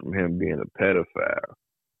away from him being a pedophile,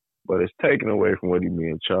 but it's taken away from what he's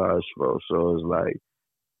being charged for. So it's like,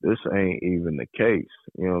 this ain't even the case.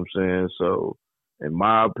 You know what I'm saying? So in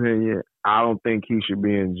my opinion, I don't think he should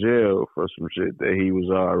be in jail for some shit that he was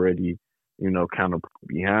already, kind of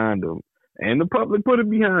behind him. And the public put it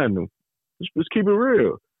behind him. Let's keep it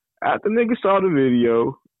real. After niggas saw the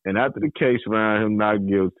video and after the case found him not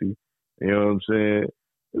guilty, you know what I'm saying?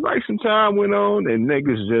 It's like some time went on and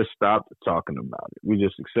niggas just stopped talking about it. We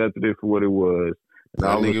just accepted it for what it was. And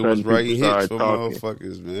that nigga was writing hits for talking.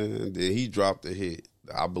 Motherfuckers, man. Then he dropped a hit.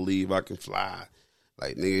 I Believe I Can Fly.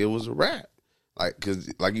 Like, nigga, it was a rap. Like, cause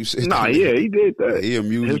like you said, nah, yeah, he did that. He a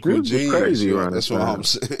musical genius. Crazy That's what I'm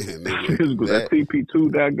saying. That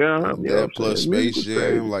TP2 that gun, that plus Space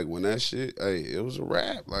Jam, like when that shit, hey, it was a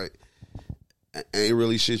rap. Like, ain't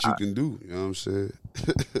really shit you can do. You know what I'm saying?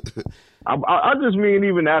 I just mean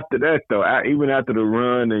even after that though, even after the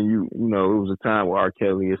run, and it was a time where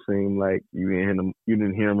R.Kelly, it seemed like you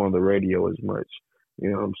didn't hear him on the radio as much.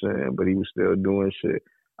 You know what I'm saying? But he was still doing shit.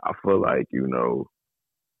 I feel like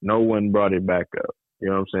no one brought it back up. You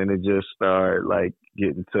know what I'm saying? It just started like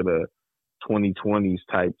getting to the 2020s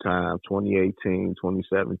type time, 2018,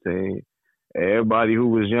 2017. Everybody who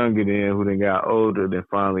was younger then, who then got older, then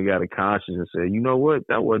finally got a conscience and said, you know what?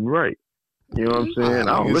 That wasn't right. You know what I'm saying?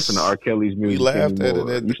 I don't listen to R. Kelly's music we laughed anymore.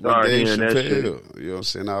 At it. You start hearing that shit. You know what I'm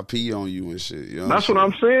saying? I pee on you and shit. You know That's what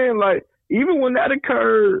I'm saying. Like, even when that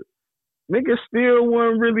occurred, niggas still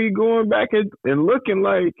weren't really going back and looking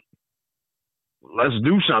like, let's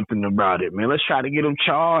do something about it, man. Let's try to get them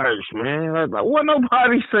charged, man. Like, wasn't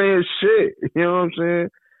nobody saying shit. You know what I'm saying?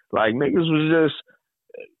 Like, niggas was just,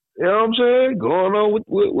 you know what I'm saying, going on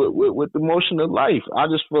with the motion of life. I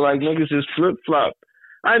just feel like niggas just flip-flop.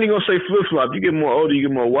 I ain't even gonna say flip-flop. You get more older, you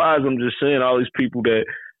get more wise. I'm just saying all these people that,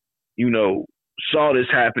 saw this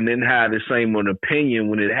happen didn't have the same opinion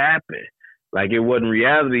when it happened. Like, it wasn't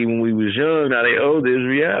reality when we was young. Now they, there's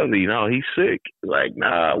reality. No, he's sick. Like,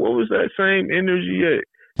 nah, what was that same energy yet?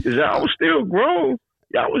 Because y'all was still grown.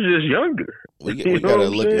 Y'all was just younger. We gotta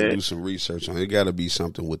look and do some research on it. It gotta be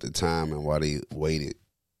something with the time and why they waited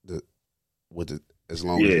as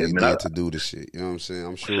long as they did to do the shit. You know what I'm saying?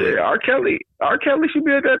 I'm sure. Shit, R. Kelly should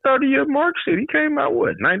be at that 30-year mark. Shit, he came out,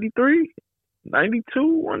 93?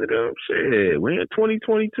 92? One of them. Shit, we in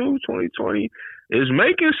 2022, 2020. It's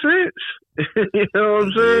making sense. You know what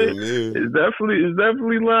I'm saying? Yeah. It's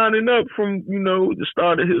definitely lining up from, the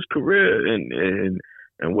start of his career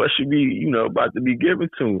and what should be, about to be given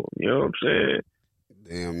to him. You know what I'm saying?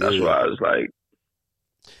 Damn, that's why I was like.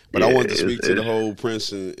 But I wanted to speak to the whole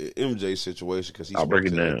Prince and MJ situation because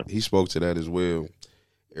he spoke to that as well.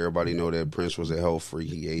 Everybody know that Prince was a health freak.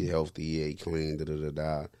 He ate healthy, he ate clean,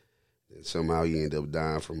 and somehow he ended up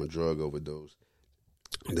dying from a drug overdose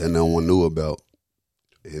that no one knew about.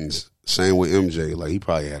 And same with MJ. Like, he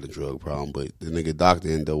probably had a drug problem, but the nigga doctor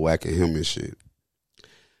ended up whacking him and shit.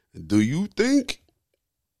 Do you think?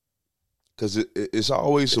 Because it's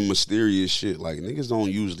always some mysterious shit. Like, niggas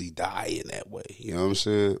don't usually die in that way. You know what I'm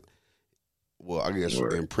saying? Well, I guess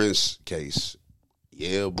in Prince's case,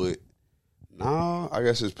 yeah, but nah, I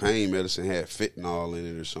guess his pain medicine had fentanyl in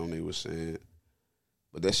it or something they was saying.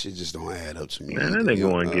 But that shit just don't add up to me. Man, that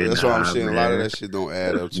nigga want to get that's high, what I'm saying. man. A lot of that shit don't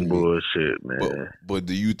add up to bullshit, me. Man. But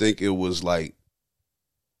do you think it was like,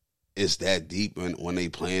 it's that deep when they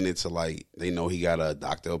plan it to, like, they know he got a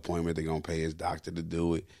doctor appointment, they're going to pay his doctor to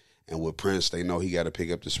do it. And with Prince, they know he got to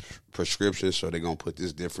pick up this prescription, so they're going to put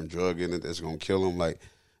this different drug in it that's going to kill him. Like,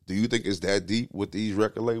 do you think it's that deep with these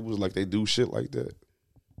record labels? Like, they do shit like that?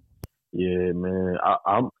 Yeah, man.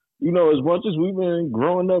 I'm, you know, as much as we've been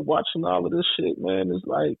growing up watching all of this shit, man, it's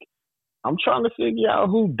like, I'm trying to figure out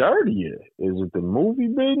who dirtier. Is it the movie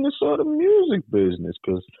business or the music business?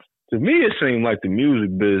 Because to me, it seemed like the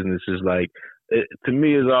music business is like, to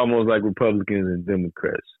me, it's almost like Republicans and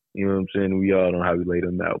Democrats. You know what I'm saying? We all know how we lay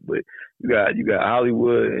them out, but you got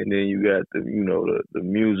Hollywood, and then you got the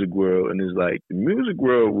music world, and it's like the music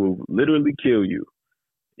world will literally kill you.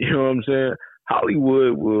 You know what I'm saying?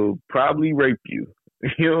 Hollywood will probably rape you.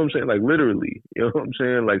 You know what I'm saying? Like, literally. You know what I'm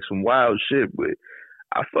saying? Like some wild shit, but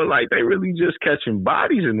I feel like they really just catching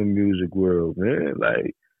bodies in the music world, man.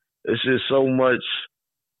 Like, it's just so much.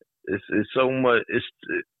 It's so much.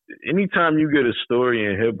 Anytime you get a story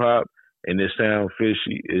in hip hop and it sounds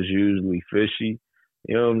fishy, it's usually fishy.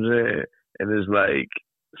 You know what I'm saying? And it's like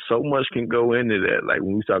so much can go into that. Like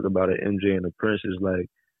when we talk about an MJ and the Prince, it's like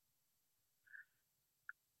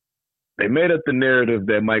they made up the narrative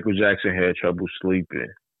that Michael Jackson had trouble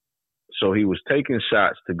sleeping, so he was taking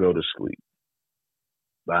shots to go to sleep.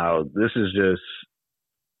 Wow, this is just.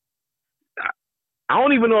 I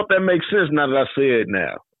don't even know if that makes sense now that I say it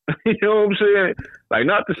now. You know what I'm saying? Like,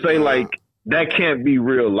 not to say like that can't be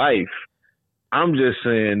real life. I'm just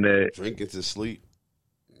saying that drinking to sleep.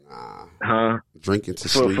 Nah. Huh? Drinking to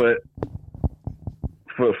sleep.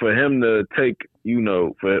 For him to take,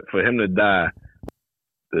 for him to die,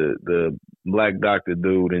 the black doctor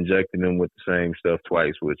dude injecting him with the same stuff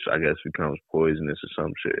twice, which I guess becomes poisonous or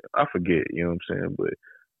some shit. I forget, you know what I'm saying? But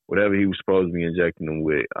whatever he was supposed to be injecting him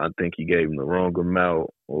with, I think he gave him the wrong amount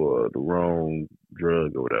or the wrong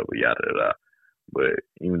drug or whatever, yada yada. But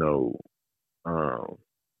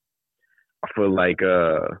I feel like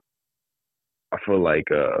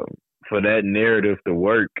for that narrative to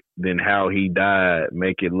work, then how he died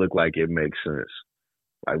make it look like it makes sense.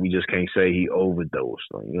 Like, we just can't say he overdosed.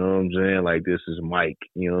 Like, you know what I'm saying? Like, this is Mike.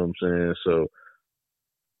 You know what I'm saying? So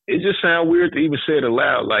it just sounds weird to even say it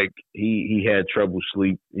aloud. Like, he had trouble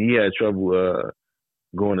sleep. He had trouble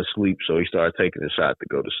going to sleep, so he started taking a shot to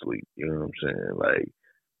go to sleep. You know what I'm saying? Like,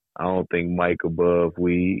 I don't think Mike above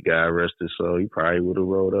weed got arrested, so he probably would have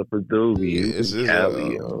rolled up a doobie. Yeah, it's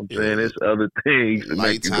Cali, you know what I'm saying? There's other things to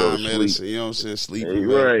make you go to sleep. Medicine, you know what I'm saying? Sleeping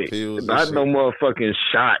right. pills. Not no motherfucking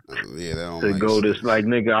shot to go to, like,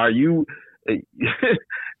 nigga, are you?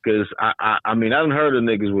 Because I mean, I done heard of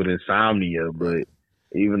niggas with insomnia, but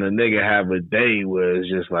even a nigga have a day where it's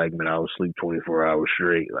just like, man, I was sleep 24 hours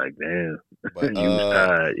straight. Like, damn, but, you was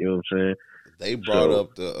tired. You know what I'm saying? They brought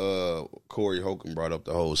up Corey Holcomb brought up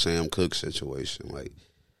the whole Sam Cooke situation. Like,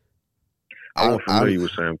 I wasn't familiar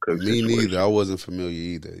with Sam Cooke. Me neither. I wasn't familiar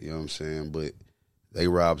either. You know what I'm saying? But they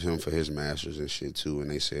robbed him for his masters and shit too,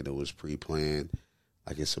 and they said it was pre-planned.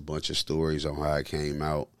 Like, it's a bunch of stories on how it came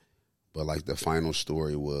out, but like the final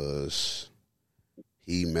story was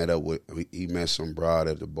he met some broad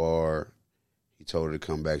at the bar. He told her to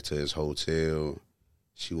come back to his hotel.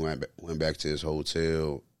 She went back to his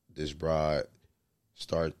hotel. This broad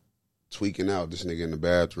start tweaking out. This nigga in the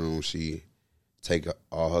bathroom. She take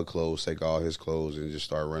all her clothes, take all his clothes, and just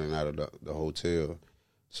start running out of the hotel.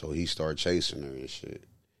 So he start chasing her and shit.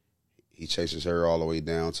 He chases her all the way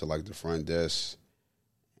down to like the front desk,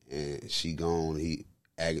 and she gone. He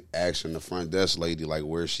asking the front desk lady like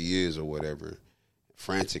where she is or whatever,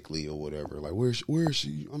 frantically or whatever. Like, where is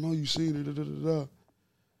she? I know you seen her. Da, da, da, da.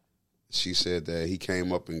 She said that he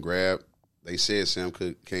came up and grabbed. They said Sam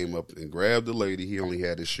Cooke came up and grabbed the lady. He only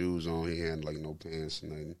had his shoes on. He had like no pants or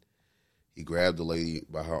nothing. He grabbed the lady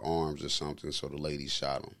by her arms or something, so the lady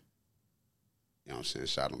shot him. You know what I'm saying?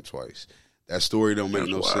 Shot him twice. That story don't make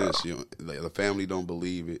no sense. You know, the family don't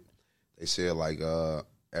believe it. They said like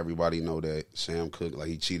everybody know that Sam Cooke, like,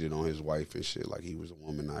 he cheated on his wife and shit. Like, he was a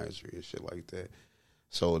womanizer and shit like that.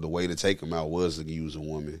 So the way to take him out was to use a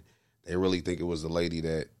woman. They really think it was the lady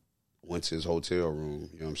that went to his hotel room.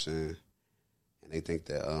 You know what I'm saying? And they think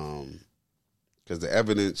that because the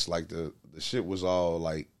evidence, like the the shit was all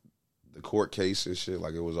like the court case and shit,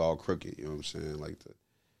 like it was all crooked. You know what I'm saying? Like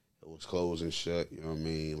it was closed and shut. You know what I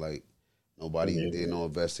mean? Like nobody did no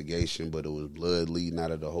investigation, but it was blood leading out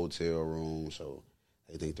of the hotel room. So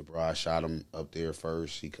they think the bride shot him up there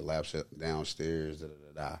first. He collapsed downstairs. Da da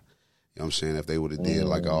da da. You know what I'm saying? If they would have did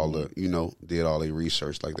like all the, did all their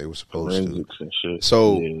research like they were supposed to. And shit.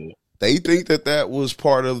 So they think that was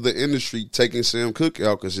part of the industry taking Sam Cooke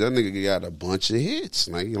out because that nigga got a bunch of hits.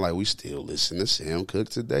 Like we still listen to Sam Cooke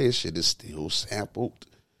today. His shit is still sampled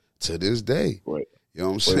to this day. Right. You know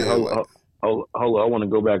what I'm saying? Hold on. I want to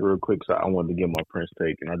go back real quick. So I wanted to get my Prince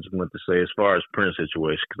take, and I just want to say, as far as Prince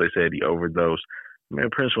situation, because they said he overdosed. Man,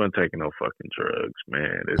 Prince wasn't taking no fucking drugs,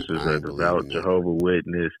 man. This is a devout Jehovah's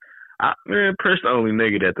Witness. Prince the only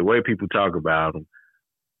nigga that the way people talk about him,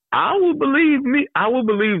 I would believe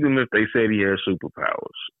them if they said he had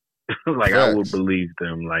superpowers. Like, I would believe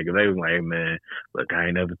them. Like, if they was like, hey, man, look, I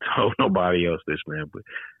ain't never told nobody else this, man, but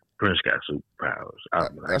Prince got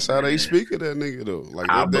superpowers. That's how they speak of that nigga, though. Like,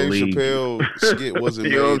 that Dave Chappelle skit wasn't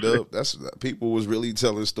made up. People was really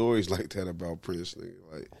telling stories like that about Prince,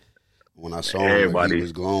 nigga. Like, when I saw him, like, he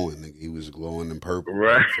was glowing, nigga. He was glowing in purple,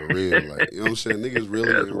 right? Like, for real. Like, you know what I'm saying? Niggas really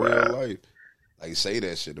in real life, like, say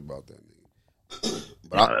that shit about that nigga.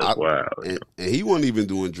 But and he wasn't even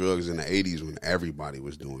doing drugs in the 80s when everybody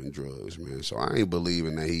was doing drugs, man. So I ain't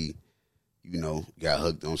believing that he, got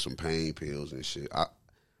hooked on some pain pills and shit.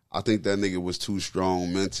 I think that nigga was too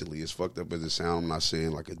strong mentally. As fucked up as it sounds, I'm not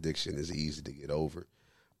saying like addiction is easy to get over,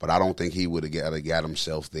 but I don't think he would have got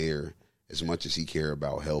himself there as much as he care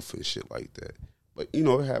about health and shit like that. But,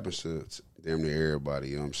 it happens to damn near everybody,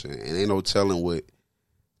 you know what I'm saying? And ain't no telling what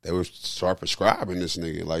they were start prescribing this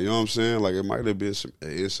nigga. Like, you know what I'm saying? Like, it might have been an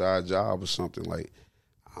inside job or something. Like,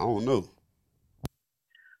 I don't know.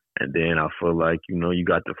 And then I feel like, you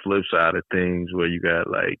got the flip side of things where you got,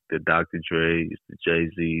 like, the Dr. Dre's, the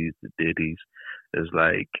Jay-Z's, the Diddy's. It's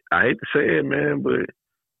like, I hate to say it, man, but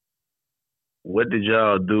what did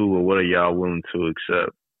y'all do or what are y'all willing to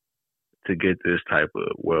accept to get this type of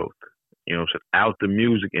wealth? You know what I'm saying? Out the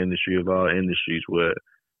music industry of all industries where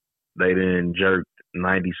they done jerked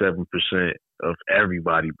 97% of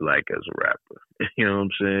everybody black as a rapper. You know what I'm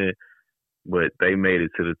saying? But they made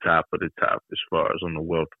it to the top of the top as far as on the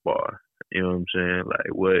wealth bar. You know what I'm saying?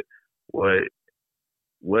 Like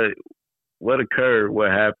what occurred?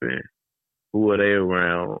 What happened? Who are they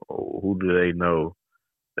around? Or who do they know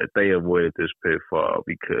that they avoided this pitfall?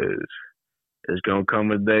 Because it's gonna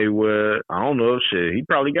come a day where I don't know, shit. He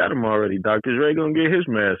probably got him already. Dr. Dre gonna get his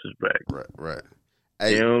masters back. Right.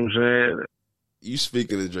 Hey, you know what I'm saying? You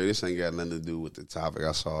speaking of Dre, this ain't got nothing to do with the topic.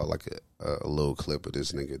 I saw like a little clip of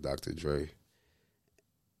this nigga, Dr. Dre.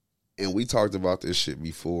 And we talked about this shit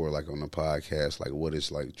before, like on the podcast, like what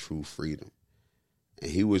is like true freedom. And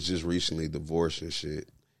he was just recently divorced and shit.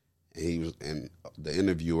 And the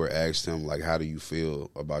interviewer asked him, like, how do you feel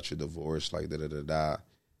about your divorce? Like, da-da-da-da.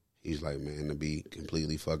 He's like, man, to be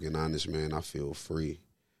completely fucking honest, man, I feel free.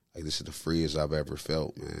 Like, this is the freest I've ever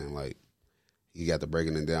felt, man. Like, he got to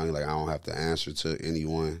breaking it down. He's like, I don't have to answer to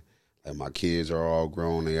anyone. Like, my kids are all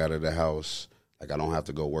grown. They out of the house. Like, I don't have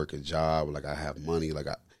to go work a job. Like, I have money. Like,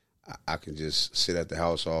 I can just sit at the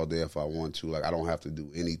house all day if I want to. Like, I don't have to do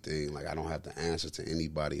anything. Like, I don't have to answer to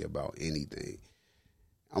anybody about anything.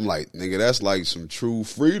 I'm like, nigga, that's like some true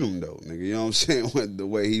freedom, though, nigga. You know what I'm saying? The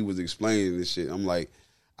way he was explaining this shit. I'm like,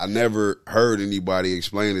 I never heard anybody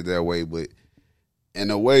explain it that way, but in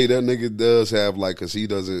a way, that nigga does have, like, because he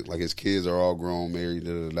doesn't, like, his kids are all grown, married,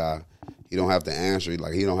 da-da-da. He don't have to answer.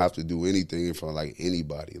 Like, he don't have to do anything in front of, like,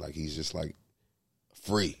 anybody. Like, he's just, like,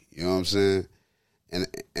 free. You know what I'm saying?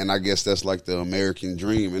 And I guess that's, like, the American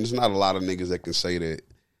dream. And there's not a lot of niggas that can say that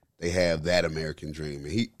they have that American dream.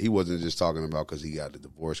 And he wasn't just talking about because he got the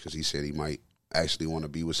divorce, because he said he might actually want to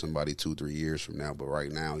be with somebody 2-3 years from now. But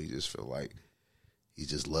right now, he just feel like he's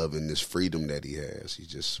just loving this freedom that he has. He's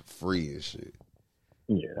just free and shit.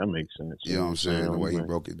 Yeah, that makes sense. You know what I'm saying? The way he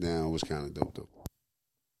broke it down was kind of dope, though.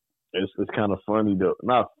 It's kind of funny, though.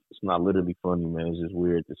 It's not literally funny, man. It's just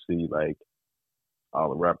weird to see, like, all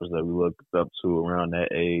the rappers that we looked up to around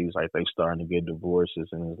that age, like, they starting to get divorces,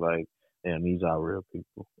 and it's like, damn, these are real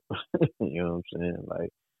people. You know what I'm saying? Like,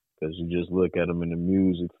 because you just look at them in the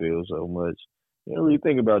music field so much. You don't really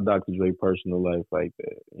think about Dr. Dre's personal life like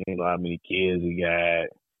that. You know how many kids he got.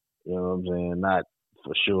 You know what I'm saying? Not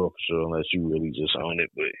for sure, unless you really just own it.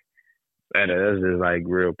 But that's just like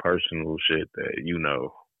real personal shit that,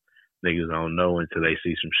 niggas don't know until they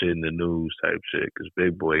see some shit in the news type shit. Because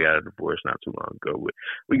Big Boy got a divorce not too long ago.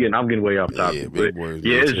 But I'm getting way off topic. Yeah, Big Boy was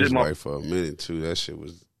with his wife for a minute too. That shit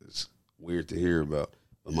was weird to hear about.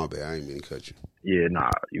 But my bad, I ain't mean to cut you. Yeah, nah,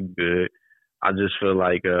 you good. I just feel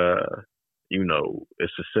like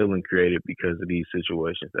it's a ceiling created because of these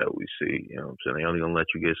situations that we see. You know what I'm saying? They only gonna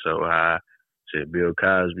let you get so high. Shit, Bill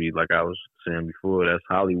Cosby, like I was saying before, that's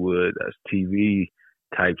Hollywood, that's TV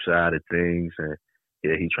type side of things, and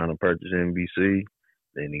yeah, he trying to purchase NBC,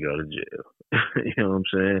 then he go to jail. You know what I'm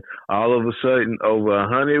saying? All of a sudden, over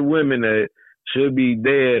 100 women that should be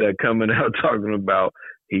dead are coming out talking about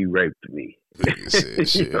he raped me. Said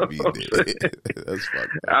should be dead. That's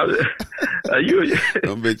fucked up. I bet you.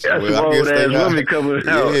 Some old ass women coming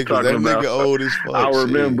out talking about. Old as fuck. I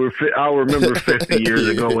remember 50 years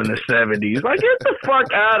ago in the 70s. Like, get the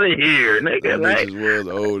fuck out of here, nigga. Like, was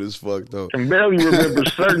old as fuck though. I can barely remember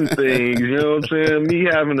certain things. You know what I'm saying? Me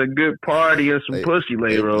having a good party and some pussy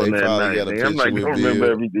later on that night. I'm like, don't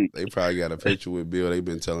remember everything. They probably got a picture with Bill. They've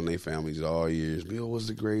been telling their families all years. Bill was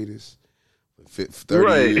the greatest.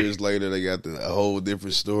 30 years later, they got a whole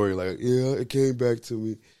different story. Like, yeah, it came back to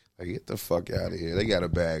me. Like, get the fuck out of here. They got a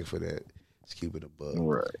bag for that. Let's keep it above.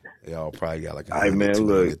 Right. They all probably got like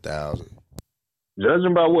 $100,000.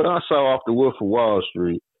 Judging by what I saw off the Wolf of Wall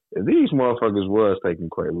Street, if these motherfuckers was taking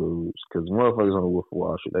Quaaludes, because motherfuckers on the Wolf of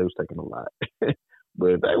Wall Street, they was taking a lot.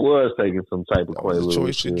 But if they was taking some type of Quaaludes,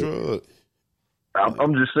 choice of drug.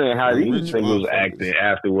 I'm just saying how these niggas was acting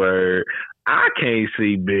afterward. I can't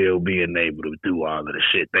see Bill being able to do all of the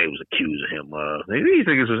shit they was accusing him of. These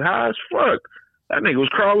niggas was high as fuck. That nigga was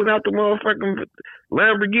crawling out the motherfucking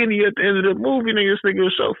Lamborghini at the end of the movie. Nigga, this nigga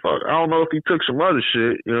was so fuck. I don't know if he took some other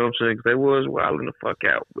shit, you know what I'm saying? Because they was wilding the fuck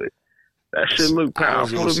out. But that shit looked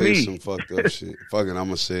powerful to me. Some fucked up shit. Fucking, I'm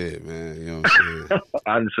going to say it, man. You know what I'm saying?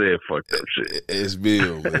 I didn't say it fucked up shit. It's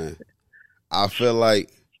Bill, man. I feel like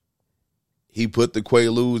he put the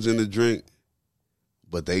Quaaludes in the drink,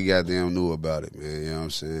 but they goddamn knew about it, man. You know what I'm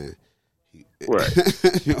saying? Right.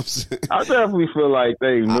 You know what I'm saying? I definitely feel like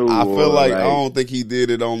they knew. I feel like I don't think he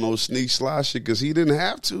did it on no sneak slide shit because he didn't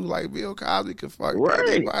have to. Like, Bill Cosby could fuck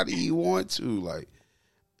anybody he want to. Like,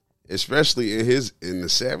 especially in the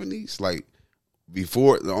 70s. Like,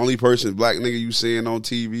 before, the only person, black nigga you seeing on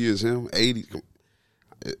TV is him. 80.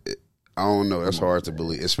 I don't know. That's hard to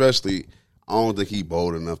believe. Especially, I don't think he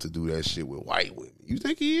bold enough to do that shit with white women. You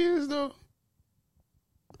think he is, though?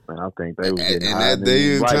 I think they was getting in higher that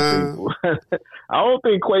day than and black time. people. I don't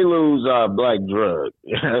think Quaaludes are a black drug.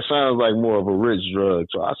 It sounds like more of a rich drug.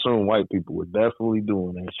 So I assume white people were definitely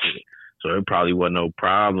doing that shit. So it probably wasn't no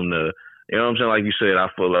problem to, you know what I'm saying? Like you said, I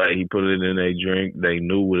feel like he put it in their drink. They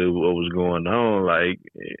knew what was going on. Like,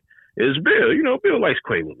 it's Bill. You know, Bill likes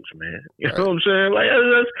Quaaludes, man. You know what I'm saying? Like,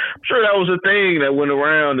 I'm sure that was a thing that went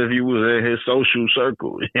around if he was in his social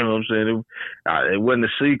circle. You know what I'm saying? It wasn't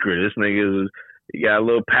a secret. This nigga he got a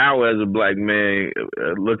little power as a black man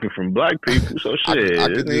looking from black people. So shit. I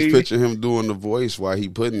could just picture him doing the voice while he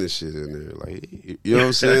putting this shit in there. Like, you know what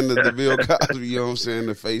I'm saying? The Bill Cosby, you know what I'm saying?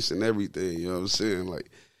 The face and everything, you know what I'm saying?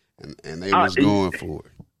 Like, and they was going for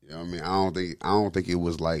it. You know what I mean? I don't think it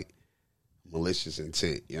was like malicious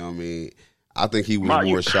intent. You know what I mean? I think he was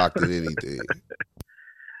more shocked than anything.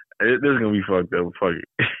 This is gonna be fucked up. Fuck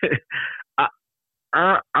it.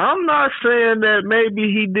 I'm not saying that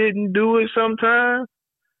maybe he didn't do it sometimes,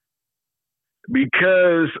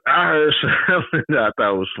 because I heard something that I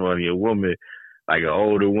thought was funny. A woman, like an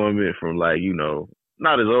older woman from, like, you know,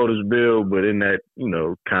 not as old as Bill, but in that, you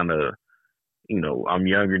know, kind of, you know, I'm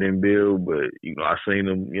younger than Bill, but, you know, I seen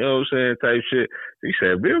him, you know what I'm saying, type shit. He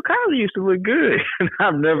said, Bill Cosby used to look good. And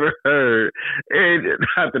I've never heard, and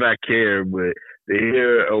not that I care, but to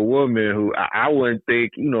hear a woman who I wouldn't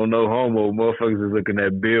think, you know, no homo, motherfuckers is looking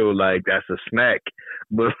at Bill like that's a snack.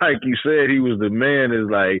 But like you said, he was the man, is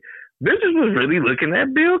like, bitches was really looking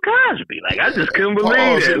at Bill Cosby. Like, I just couldn't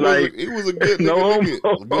believe it. Like, he was a good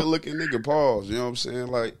nigga, good looking nigga, pause. You know what I'm saying?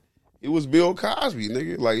 Like, it was Bill Cosby,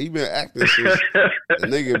 nigga. Like, he been acting since, the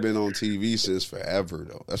nigga been on TV since forever,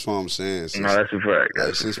 though. That's what I'm saying. Since, no, that's a fact.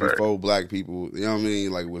 That's since before black people, you know what I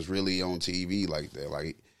mean, like, was really on TV like that.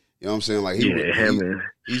 Like, you know what I'm saying? Like,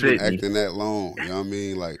 he's been acting that long. You know what I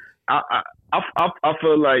mean? Like, I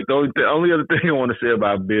feel like the only other thing I want to say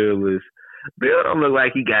about Bill is, Bill don't look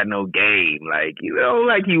like he got no game. Like, you know,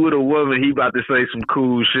 like he with a woman, he about to say some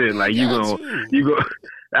cool shit. Like, you go.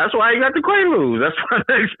 That's why he got the Quaaludes. That's my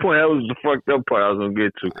next point. That was the fucked up part I was gonna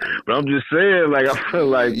get to. But I'm just saying, like, I feel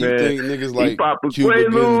like, you man, think niggas like pop a Cuba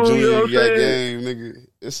Quaaludes, Jr. you know what I'm got saying? game, nigga.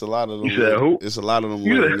 It's a lot of them. You said who? It's a lot of them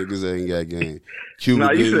little niggas that ain't got game.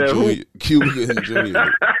 Cuba Jr.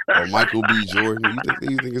 Or Michael B. Jordan. You think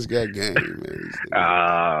these niggas got game, man?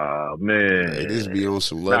 Man. Hey, this be on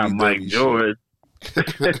some lovey-dovey Not Mike Jordan.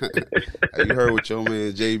 Hey, you heard what your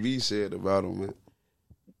man JB said about him, man?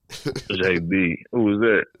 JB, who was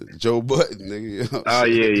that? Joe Budden, nigga. You know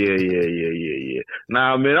yeah.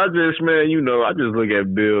 Nah, man, I just look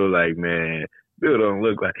at Bill like, man, Bill don't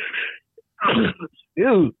look like,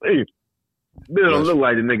 Bill don't look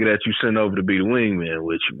like the nigga that you sent over to be the wingman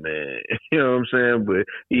with you, man. You know what I'm saying? But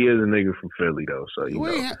he is a nigga from Philly, though, so,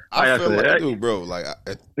 I feel like, dude, bro, like...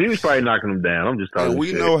 he was probably knocking him down. I'm just talking And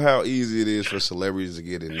we shit. know how easy it is for celebrities to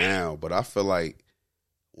get it now, but I feel like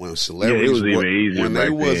when celebrities... it was even easier when they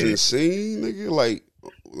wasn't seen, nigga,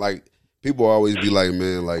 like, people always be like,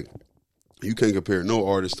 man, like, you can't compare no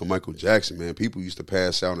artist to Michael Jackson, man. People used to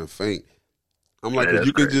pass out and faint. I'm like,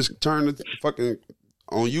 you can just turn the fucking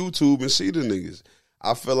on YouTube and see the niggas.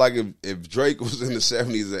 I feel like if Drake was in the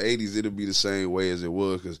 70s or 80s, it'd be the same way as it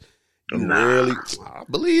was, because rarely, I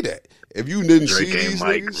believe that. If you didn't Drake see these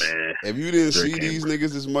Mike, niggas, man. if you didn't Drake see these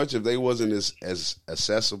niggas as much, if they wasn't as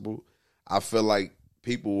accessible, I feel like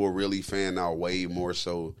people will really fan out way more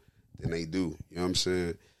so than they do. You know what I'm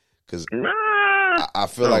saying? Because I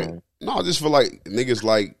feel like, no, I just feel like niggas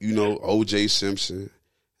like, O.J. Simpson,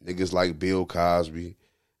 niggas like Bill Cosby,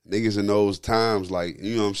 niggas in those times, like,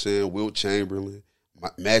 you know what I'm saying, Wilt Chamberlain,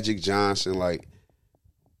 Magic Johnson, like,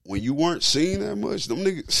 when you weren't seen that much, them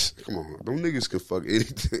niggas, come on, them niggas can fuck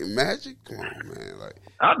anything. Magic? Come on, man. Like,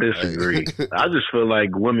 I disagree. I just feel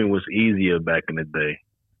like women was easier back in the day.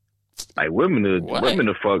 Like, women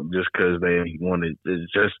to fuck just because they wanted,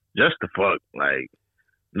 just to fuck, like,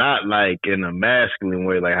 not like in a masculine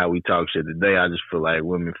way, like how we talk shit today. I just feel like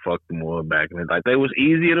women fucked more back then. Like, they was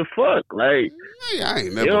easier to fuck. Like, I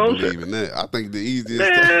ain't never believing that. I think the easiest.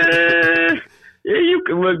 Yeah, you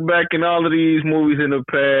can look back in all of these movies in the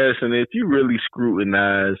past, and if you really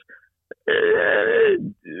scrutinize,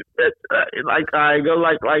 like I go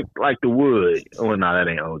like The Wood. Oh no, that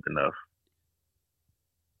ain't old enough.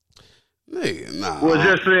 Nigga, nah. Well,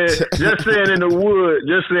 just saying in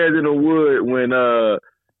the Wood when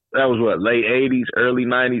that was what, late 80s, early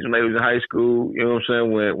 90s when they was in high school. You know what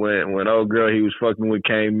I'm saying? When old girl he was fucking with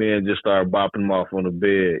came in, just started bopping him off on the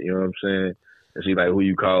bed. You know what I'm saying? And she like, who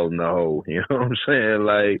you calling the hoe? You know what I'm saying?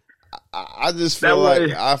 Like, I just feel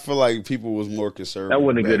like I feel like people was more conservative. That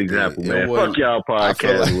wasn't a good example, man. Fuck y'all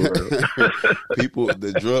podcast. People,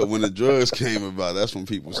 when the drugs came about, that's when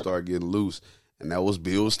people started getting loose. And that was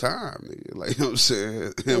Bill's time, nigga. Like, you know what I'm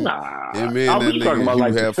saying? Him and I was talking about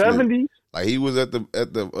like the 70s. Like, he was at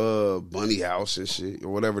the Bunny House and shit,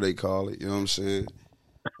 or whatever they call it. You know what I'm saying?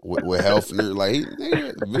 With Helfner, like,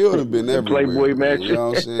 Bill done been everywhere. Playboy Mansion. You know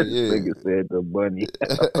what I'm saying? Yeah. Nigga said the Bunny.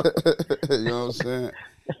 You know what I'm saying?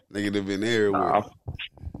 Nigga done been everywhere.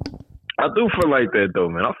 I do feel like that though,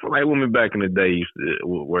 man. I feel like women back in the day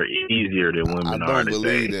were easier than women are today. I don't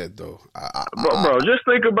believe that though. Bro, just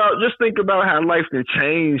think about how life can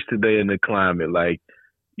change today in the climate. Like,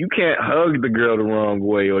 you can't hug the girl the wrong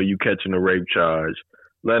way or you catching a rape charge.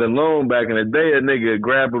 Let alone back in the day, a nigga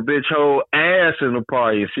grab a bitch whole ass in the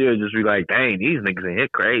party and she'll just be like, dang, these niggas in here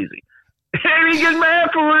crazy. And he gets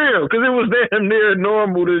mad for real, because it was damn near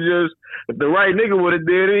normal to just, if the right nigga would have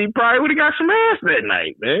did it, he probably would have got some ass that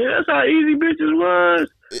night, man. That's how easy bitches was.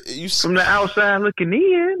 From the outside looking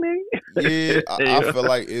in, man. Yeah, I feel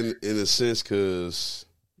like in a sense, because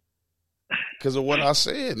of what I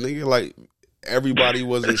said, nigga, like, everybody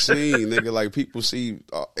wasn't seen, nigga. Like, people see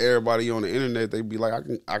everybody on the internet, they be like,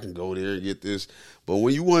 I can go there and get this. But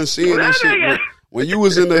when you wasn't seeing that shit, when you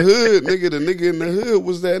was in the hood, nigga, the nigga in the hood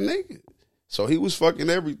was that nigga. So he was fucking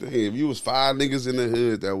everything. If you was 5 niggas in the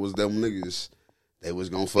hood, that was them niggas. They was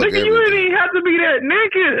gonna fuck everything. You didn't have to be that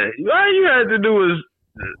nigga. All you had to do was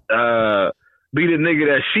be the nigga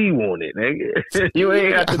that she wanted, nigga. You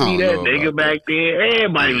ain't have to be that nigga back then.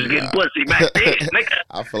 Everybody was getting pussy back then, nigga.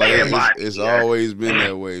 I feel like it's always been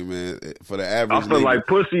that way, man. For the average, I feel like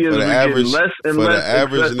pussy is getting less and less. For the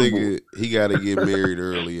average nigga, he got to get married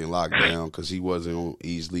early and locked down because he wasn't gonna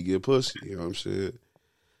easily get pussy. You know what I'm saying?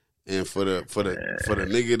 And for the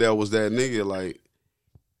nigga that was that nigga, like,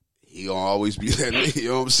 he gonna always be that nigga. You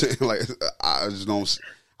know what I'm saying? Like,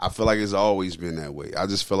 I feel like it's always been that way. I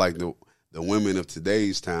just feel like the women of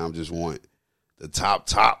today's time just want the top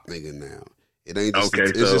nigga now. It ain't just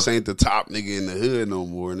it just ain't the top nigga in the hood no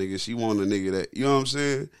more, nigga. She want a nigga that, you know what I'm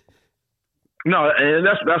saying? No, and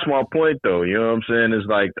that's my point though. You know what I'm saying? It's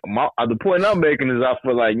like the point I'm making is I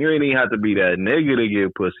feel like you ain't even have to be that nigga to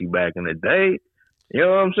get pussy back in the day. You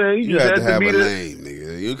know what I'm saying? You just had to have a lane,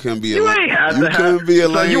 nigga. You couldn't be a lane. You couldn't be a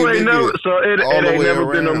lane. So you ain't nigga, never. So it ain't never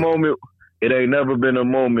been a moment. It ain't never been a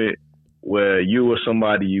moment where you or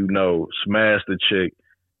somebody you know smashed a chick,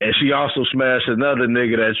 and she also smashed another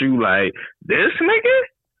nigga that you like, this nigga?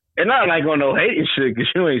 And not like on no hating shit, because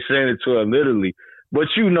you ain't saying it to her literally. But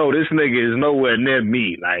you know this nigga is nowhere near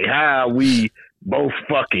me. Like, how we both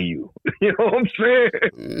fucking you. You know what I'm saying?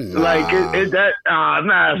 Nah. Like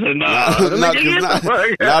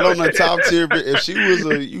Not on the top tier. But if she was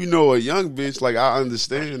a young bitch, like I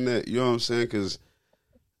understand that. You know what I'm saying? Because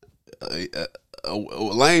a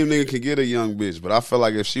lame nigga can get a young bitch, but I feel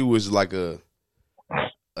like if she was like a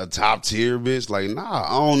top tier bitch, like nah,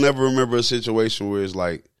 I don't never remember a situation where it's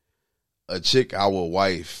like a chick our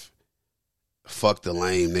wife fucked a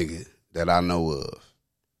lame nigga that I know of.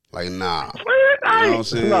 Like nah. You know what I'm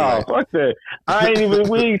saying? No, like, fuck that.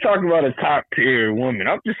 We ain't talking about a top tier woman.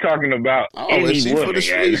 I'm just talking about any if she woman. For the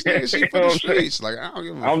streets, nigga, she for the streets. Like I don't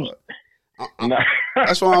give a fuck. Nah.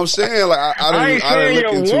 That's what I'm saying. Like I ain't didn't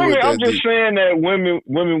look into woman. it. I'm just saying that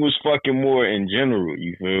women was fucking more in general.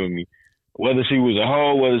 You feel me? Whether she was a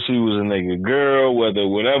hoe, whether she was a nigga girl, whether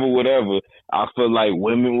whatever. I feel like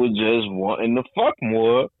women were just wanting to fuck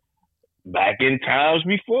more back in times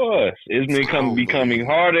before us. It's becoming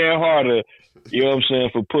harder and harder. You know what I'm saying?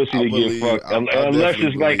 For pussy to get fucked, unless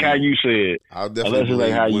it's like how you said. I definitely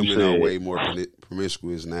believe women are way more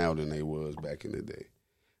promiscuous now than they was back in the day.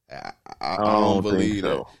 I don't believe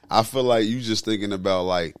that. I feel like you just thinking about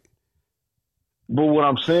like. But what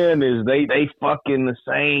I'm saying is they fucking the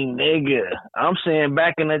same nigga. I'm saying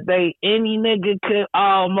back in the day, any nigga could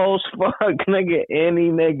almost fuck nigga,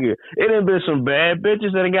 any nigga. It done been some bad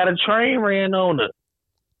bitches that got a train ran on her.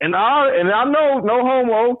 And I know, no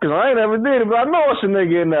homo, because I ain't ever did it, but I know it's a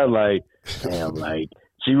nigga in there like, damn, like,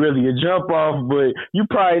 she really a jump off, but you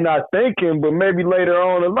probably not thinking, but maybe later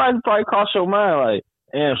on in life, probably cross your mind like,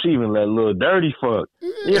 damn, she even let a little dirty fuck.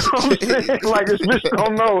 You know what I'm saying? Like, this bitch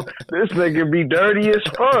don't know this nigga be dirty as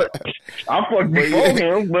fuck. I fucked before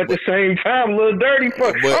him, but at the same time, little dirty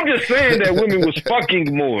fuck. I'm just saying that women was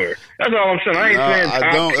fucking more. That's all I'm saying. I ain't saying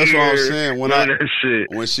top tier, that's what I'm saying.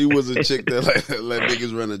 When she was a chick that let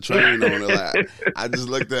niggas run a train on her, like, I just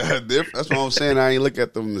looked at her different. That's what I'm saying. I ain't look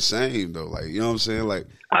at them the same, though. Like, you know what I'm saying? Like,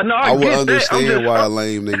 I would understand why a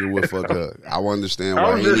lame nigga would fuck her. I would understand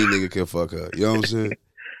why any nigga can fuck her. You know what I'm saying?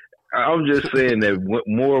 I'm just saying that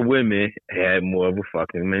more women had more of a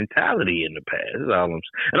fucking mentality in the past. That's all I'm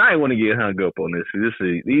saying. And I ain't want to get hung up on this.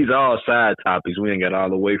 These are all side topics. We ain't got all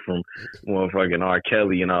the way from motherfucking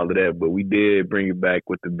R.Kelly and all of that, but we did bring it back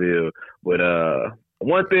with the bill. But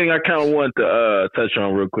one thing I kind of want to touch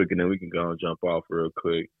on real quick, and then we can go and jump off real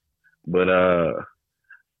quick. But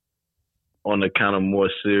on a kind of more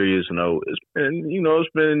serious note, it's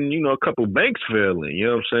been a couple banks failing. You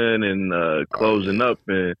know what I'm saying, and closing up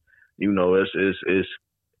and. It's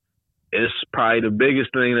probably the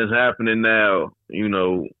biggest thing that's happening now,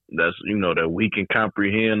 that we can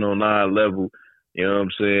comprehend on our level, you know what I'm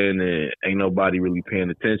saying? And ain't nobody really paying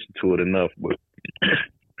attention to it enough. But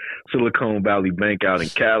Silicon Valley Bank out in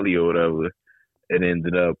Cali or whatever, it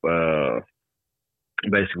ended up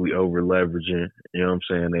basically over leveraging, you know what I'm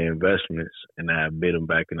saying, their investments, and I bit them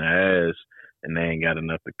back in the ass, and they ain't got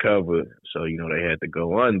enough to cover. So, they had to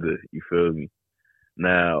go under, you feel me?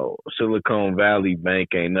 Now, Silicon Valley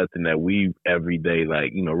Bank ain't nothing that we every day,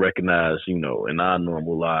 recognize, in our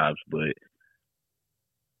normal lives. But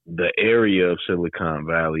the area of Silicon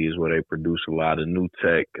Valley is where they produce a lot of new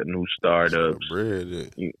tech, new startups.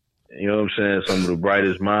 You know what I'm saying? Some of the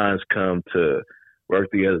brightest minds come to work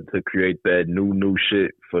together to create that new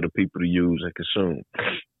shit for the people to use and consume.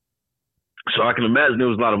 So I can imagine there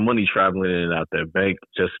was a lot of money traveling in and out that bank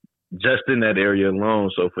just in that area alone.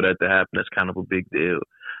 So for that to happen, that's kind of a big deal.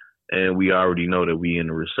 And we already know that we in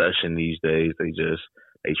a recession these days. They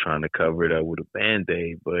trying to cover it up with a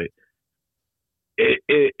Band-Aid. But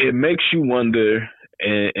it makes you wonder,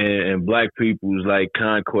 and black people's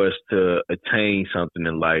conquest to attain something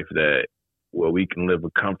in life that where we can live a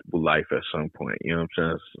comfortable life at some point. You know what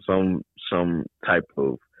I'm saying? Some type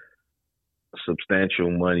of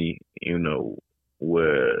substantial money,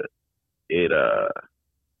 where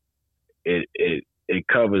it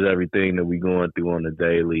covers everything that we going through on the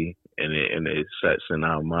daily, and it sets in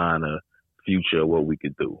our mind a future of what we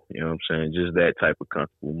could do. You know what I'm saying? Just that type of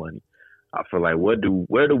comfortable money. I feel like where do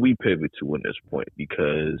we pivot to in this point?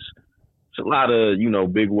 Because it's a lot of,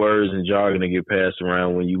 big words and jargon that get passed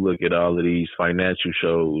around when you look at all of these financial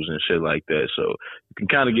shows and shit like that. So you can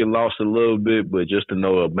kind of get lost a little bit, but just to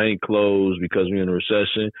know a bank closed because we're in a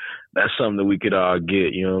recession, that's something that we could all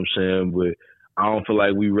get, you know what I'm saying? But I don't feel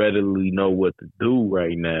like we readily know what to do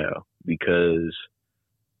right now, because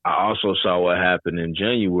I also saw what happened in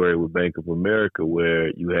January with Bank of America,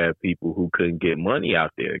 where you had people who couldn't get money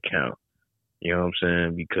out their account. You know what I'm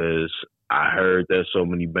saying? Because I heard that so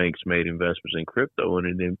many banks made investments in crypto and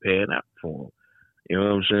it didn't pan out for them. You know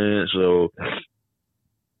what I'm saying? So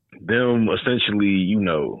them essentially,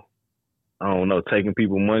 I don't know, taking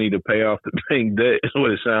people money to pay off the bank debt is what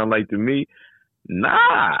it sounds like to me. Nah,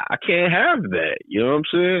 I can't have that. You know what I'm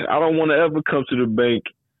saying? I don't want to ever come to the bank,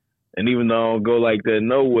 and even though I don't go like that,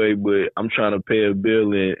 no way, but I'm trying to pay a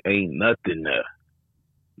bill and ain't nothing there.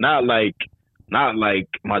 Not like, not like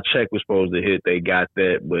my check was supposed to hit, they got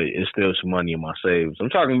that, but it's still some money in my savings. I'm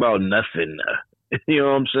talking about nothing there. You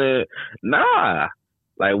know what I'm saying? Nah.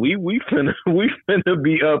 Like we finna we finna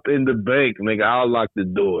be up in the bank, nigga. I'll lock the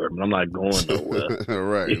door. I'm not going nowhere.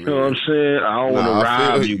 Right. You know what I'm saying? I don't want to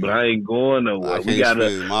rob you, but I ain't going nowhere. We gotta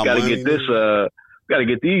get this. Gotta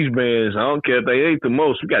get these bands. I don't care if they ate the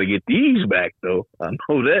most. We gotta get these back though. I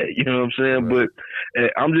know that. You know what I'm saying? Right.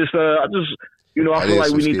 But I'm just I feel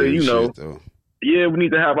like we need to we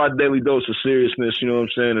need to have our daily dose of seriousness, you know what I'm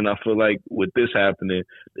saying? And I feel like with this happening,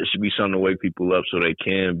 there should be something to wake people up so they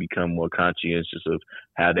can become more conscientious of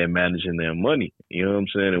how they're managing their money, you know what I'm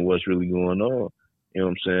saying, and what's really going on, you know what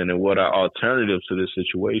I'm saying, and what are alternatives to this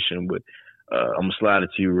situation. But I'm gonna slide it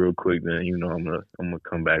to you real quick, man. You know, I'm gonna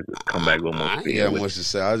come back with more speed. Yeah, much to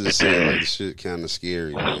say. I just say like the shit kind of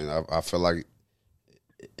scary, man. I feel like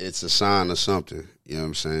it's a sign of something. You know what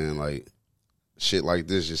I'm saying? Like shit like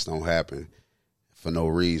this just don't happen for no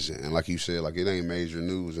reason. And like you said, like it ain't major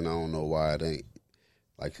news, and I don't know why it ain't.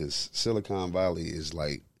 Like, cause Silicon Valley is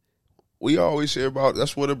like, we always hear about,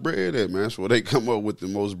 that's where the bread at, man. That's where they come up with the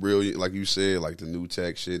most brilliant, like you said, like the new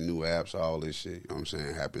tech shit, new apps, all this shit, you know what I'm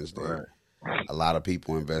saying, happens there. Right. A lot of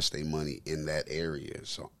people invest their money in that area.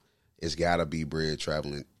 So it's gotta be bread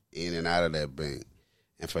traveling in and out of that bank.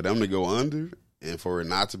 And for them to go under and for it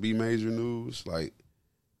not to be major news, like,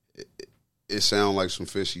 it sounds like some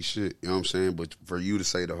fishy shit, you know what I'm saying? But for you to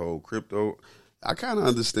say the whole crypto, I kind of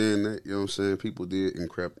understand that, you know what I'm saying? People did in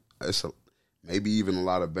crypto. Maybe even a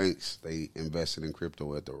lot of banks, they invested in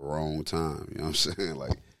crypto at the wrong time, you know what I'm saying?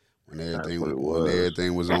 Like when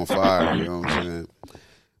everything was on fire, you know what I'm saying?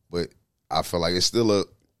 But I feel like it's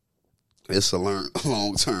a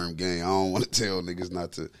long-term game. I don't want to tell niggas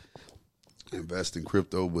not to invest in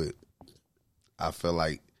crypto, but I feel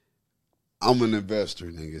like I'm an investor,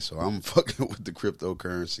 nigga, so I'm fucking with the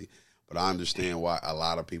cryptocurrency. But I understand why a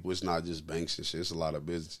lot of people, it's not just banks and shit, it's a lot of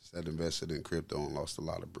businesses that invested in crypto and lost a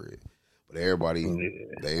lot of bread. But everybody,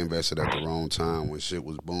 they invested at the wrong time when shit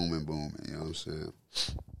was booming, you know what I'm saying?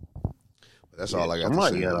 But that's all I got to say.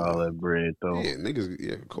 Somebody got all that bread, though. Yeah, niggas,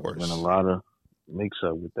 yeah, of course. Been a lot of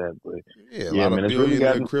mix-up with that, but a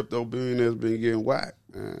lot of crypto billionaires been getting whacked,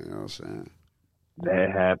 man, you know what I'm saying? That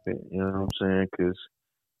happened, you know what I'm saying? Because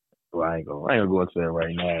I ain't gonna go into that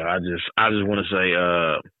right now. I just want to say,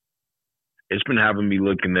 it's been having me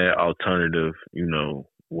looking at alternative, you know,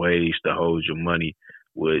 ways to hold your money,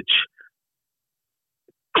 which,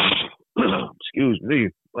 excuse me,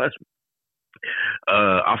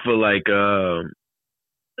 I feel like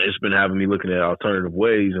it's been having me looking at alternative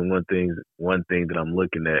ways, and one thing that I'm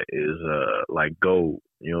looking at is like gold,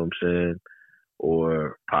 you know what I'm saying?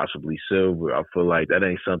 Or possibly silver. I feel like that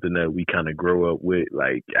ain't something that we kind of grow up with,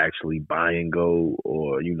 like actually buying gold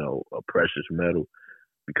or, you know, a precious metal,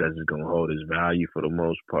 because it's going to hold its value for the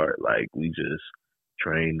most part. Like, we just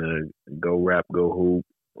train to go rap, go hoop,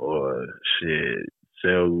 or shit,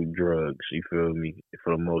 sell drugs, you feel me,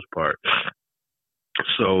 for the most part.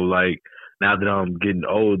 So, like, now that I'm getting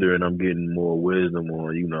older and I'm getting more wisdom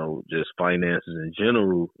on, you know, just finances in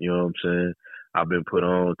general, you know what I'm saying? I've been put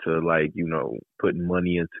on to, like, you know, putting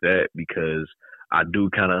money into that, because I do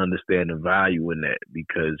kind of understand the value in that,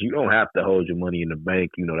 because you don't have to hold your money in the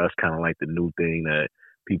bank. You know, that's kind of like the new thing that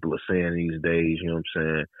people are saying these days, you know what I'm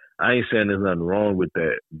saying? I ain't saying there's nothing wrong with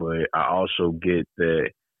that, but I also get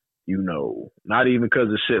that, you know, not even because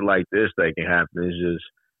of shit like this that can happen. It's just,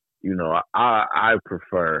 you know, I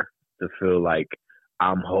prefer to feel like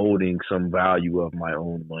I'm holding some value of my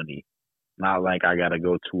own money. Not like I got to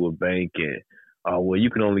go to a bank and, oh, well, you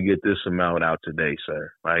can only get this amount out today,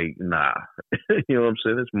 sir. Like, nah. You know what I'm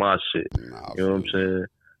saying? It's my shit. You know what I'm saying?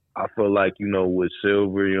 I feel like, you know, with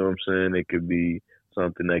silver, you know what I'm saying, it could be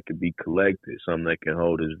something that could be collected, something that can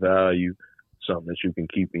hold its value, something that you can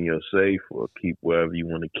keep in your safe or keep wherever you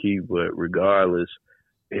want to keep. But regardless,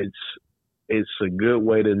 it's a good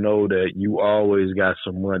way to know that you always got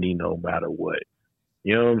some money no matter what.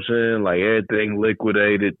 You know what I'm saying? Like, everything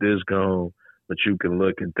liquidated, this gone, but you can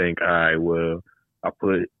look and think, all right, well, I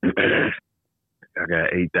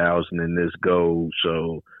got 8,000 in this gold,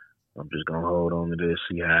 so I'm just gonna hold on to this,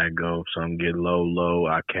 see how it goes. So I'm getting low,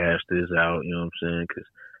 I cash this out, you know what I'm saying? Because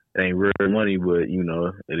it ain't real money, but, you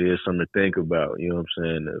know, it is something to think about, you know what I'm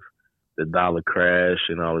saying? If the dollar crash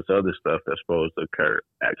and all this other stuff that's supposed to occur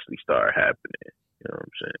actually start happening, you know what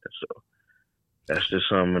I'm saying? So That's just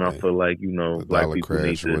something I feel like, The black dollar people need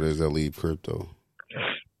crash, to. where does that leave crypto?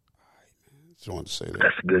 Just wanted to say that.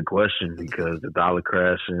 That's a good question because the dollar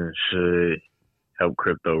crashing should help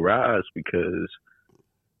crypto rise because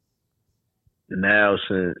now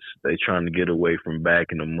since they trying to get away from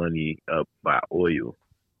backing the money up by oil,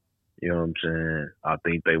 you know what I'm saying? I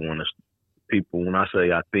think they want to people. When I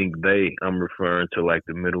say I think I'm referring to like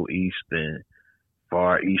the Middle East and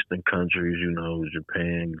Far Eastern countries,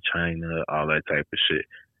 Japan, China, all that type of shit.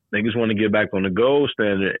 Niggas want to get back on the gold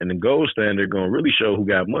standard, and the gold standard gonna really show who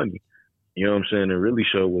got money. You know what I'm saying? And really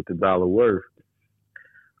show what the dollar worth.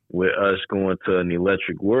 With us going to an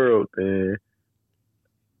electric world, then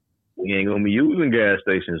we ain't gonna be using gas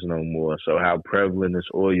stations no more. So how prevalent is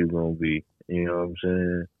oil gonna be? You know what I'm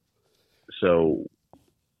saying? So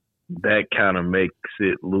that kind of makes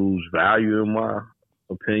it lose value in my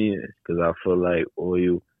opinion, because I feel like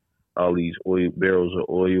oil, all these oil barrels of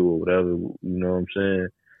oil or whatever, you know what I'm saying,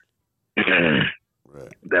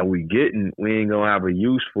 right. that we getting, we ain't gonna have a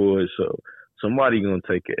use for it. So somebody gonna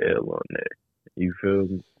take an L on that. You feel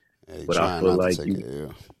me? But I feel like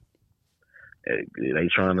they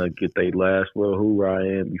trying to get their last little hoorah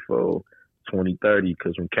in before 2030.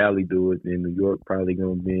 Because when Cali do it, then New York probably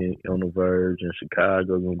gonna be on the verge, and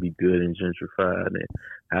Chicago gonna be good and gentrified, and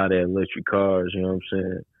how they electric cars. You know what I'm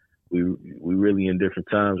saying? We really in different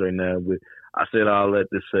times right now. But I said all that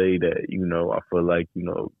to say that I feel like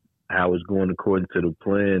how it's going according to the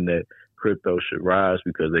plan, that crypto should rise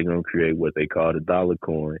because they're gonna create what they call the dollar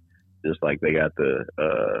coin. Just like they got the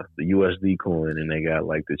USD coin, and they got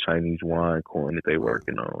like the Chinese yuan coin that they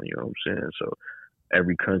working on. You know what I'm saying? So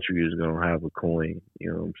every country is gonna have a coin.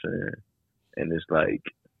 You know what I'm saying? And it's like,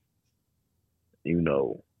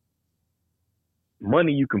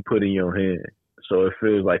 money you can put in your hand, so it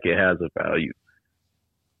feels like it has a value.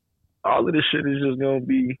 All of this shit is just gonna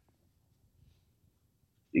be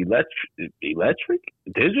electric,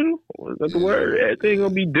 digital. Is that the word? Everything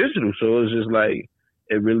gonna be digital. So it's just like,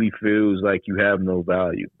 it really feels like you have no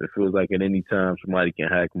value. It feels like at any time somebody can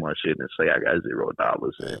hack my shit and say I got $0.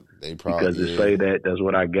 Yeah, they probably, because to say that's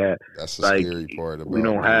what I got. That's the like, scary part about we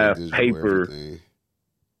don't have paper. Everything.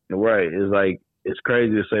 Right. It's like, it's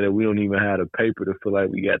crazy to say that we don't even have the paper to feel like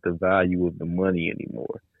we got the value of the money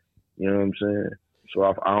anymore. You know what I'm saying? So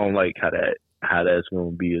I don't like how that's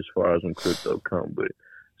gonna be as far as when crypto come, but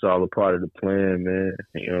it's all a part of the plan, man.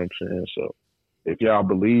 You know what I'm saying? So if y'all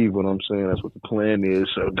believe what I'm saying, that's what the plan is.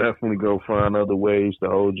 So definitely go find other ways to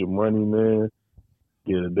hold your money, man.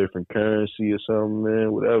 Get a different currency or something,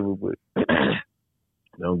 man, whatever. But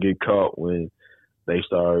don't get caught when they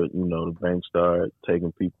start, the banks start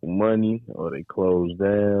taking people money, or they close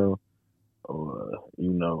down, or,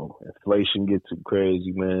 inflation gets too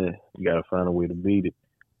crazy, man. You gotta find a way to beat it.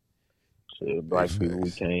 So black people, we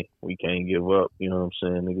can't give up. You know what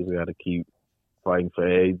I'm saying? Niggas gotta keep fighting for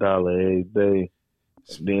every dollar every day.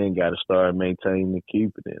 Then got to start maintaining and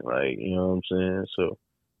keeping it. Like, you know what I'm saying? So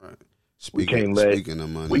right. Speaking of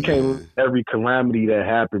money, we can't let every calamity that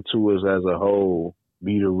happened to us as a whole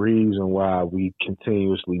be the reason why we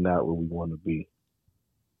continuously not where we want to be.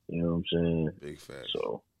 You know what I'm saying? Big fact.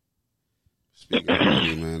 So speaking of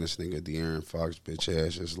money, man, this nigga De'Aaron Fox bitch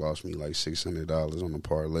ass just lost me like $600 on the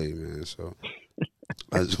parlay, man. So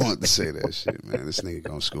I just wanted to say that shit, man. This nigga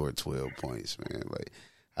gonna score 12 points, man. Like,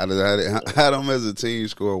 how them as a team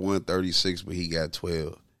score 136, but he got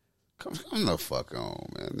 12? Come the fuck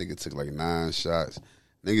on, man. Nigga took like 9 shots.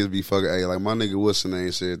 Niggas be fucking. Hey, like my nigga what's the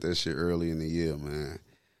name said that shit early in the year, man.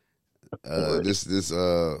 This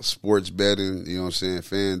sports betting, you know what I'm saying,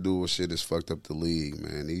 FanDuel shit has fucked up the league,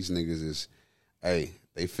 man. These niggas is, hey,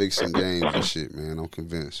 they fixing games and shit, man. I'm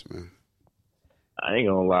convinced, man. I ain't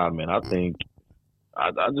gonna lie, man. I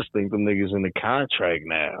just think them niggas in the contract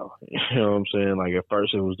now. You know what I'm saying? Like, at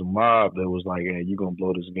first it was the mob that was like, hey, you gonna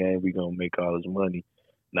blow this game, we gonna make all this money.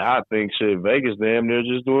 Now I think shit, Vegas damn near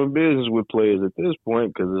just doing business with players at this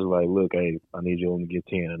point, because it's like, look, hey, I need you only to get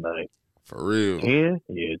 10 tonight. For real? 10?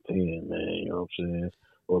 Yeah, 10, man. You know what I'm saying?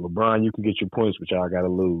 Or LeBron, you can get your points, but y'all gotta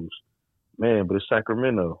lose. Man, but it's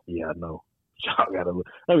Sacramento. Yeah, I know. Y'all gotta lose.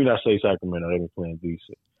 Let me not say Sacramento, they been playing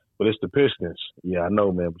decent. But it's the Pistons. Yeah, I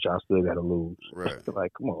know, man, but y'all still gotta lose. Right.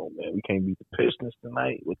 Like, come on, man. We can't beat the Pistons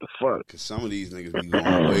tonight. What the fuck? Because some of these niggas be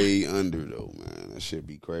going way under, though, man. That shit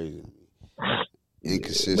be crazy.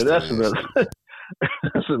 Inconsistent. But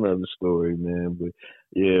that's another story, man. But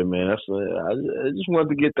yeah, man, I just wanted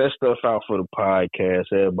to get that stuff out for the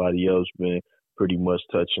podcast. Everybody else been pretty much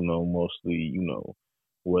touching on mostly,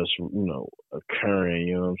 what's occurring.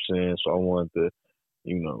 You know what I'm saying? So I wanted to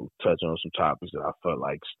touch on some topics that I felt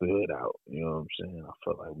like stood out. You know what I'm saying? I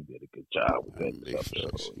felt like we did a good job with that this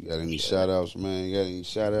episode. You got any shout outs, man? You got any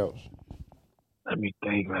shout outs? Let me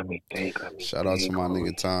think. Shout out to my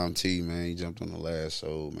nigga Tom T, man. He jumped on the last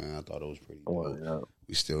show, man. I thought it was pretty dope. Yeah.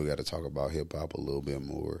 We still got to talk about hip hop a little bit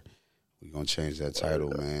more. We're going to change that title,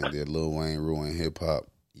 man. Did Lil Wayne ruin hip hop?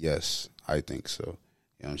 Yes, I think so.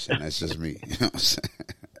 You know what I'm saying? That's just me. You know what I'm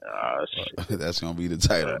saying? That's going to be the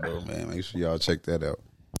title, though, man. Make sure y'all check that out.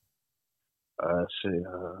 Damn,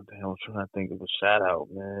 I'm trying to think of a shout out,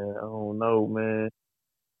 man. I don't know, man.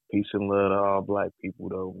 Peace and love to all black people,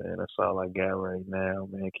 though, man. That's all I got right now,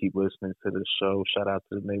 man. Keep listening to the show. Shout out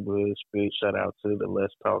to the Neighborhood Spit. Shout out to the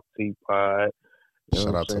Let's Talk Tea Pod.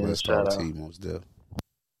 Shout out to Let's Talk Tea, most definitely.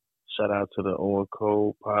 Shout out to the On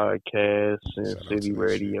Code Podcast and City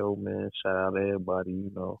Radio, man. Shout out to everybody,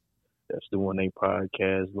 that's doing their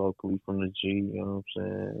podcast locally from the G, you know what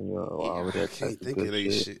I'm saying? All of that. I can't think of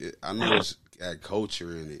that shit. I know it's got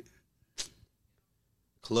culture in it.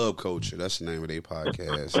 Club Culture, that's the name of their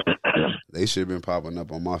podcast. They should have been popping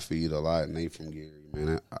up on my feed a lot, and they from Gary,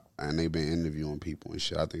 man. And they been interviewing people and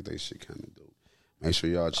shit. I think they shit kind of dope. Make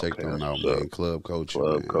sure y'all check them out, man. Club Culture,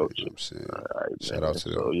 man. Culture. You know what I'm saying? All right, shout man. out to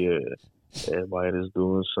them. So, yeah, everybody that's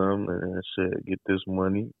doing something and shit, get this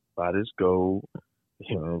money, buy this gold,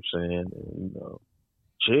 you know what I'm saying? And,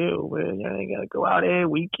 chill, man. Y'all ain't got to go out every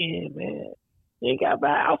weekend, man. You ain't got to buy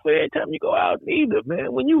an outfit every time you go out neither,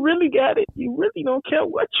 man. When you really got it, you really don't care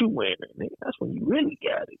what you wearing, nigga. That's when you really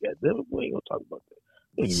got it. Goddamn, we ain't going to talk about that.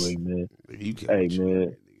 Anyway, man. Hey,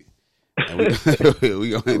 man.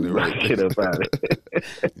 We gonna end it right there. Get up out of it.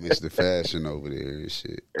 Mr. Fashion over there and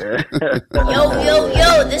shit. Yo,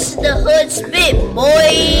 this is the Hood Spit, boy.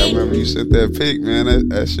 Yeah, I remember you sent that pic, man.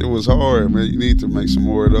 That shit was hard, man. You need to make some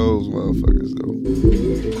more of those motherfuckers, though.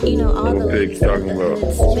 All the pic you talking about?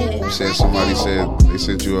 You said somebody said they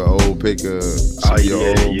sent you an old pic of some of your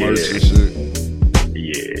old merch and shit.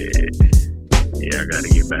 Yeah, I gotta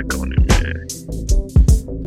get back on it, man.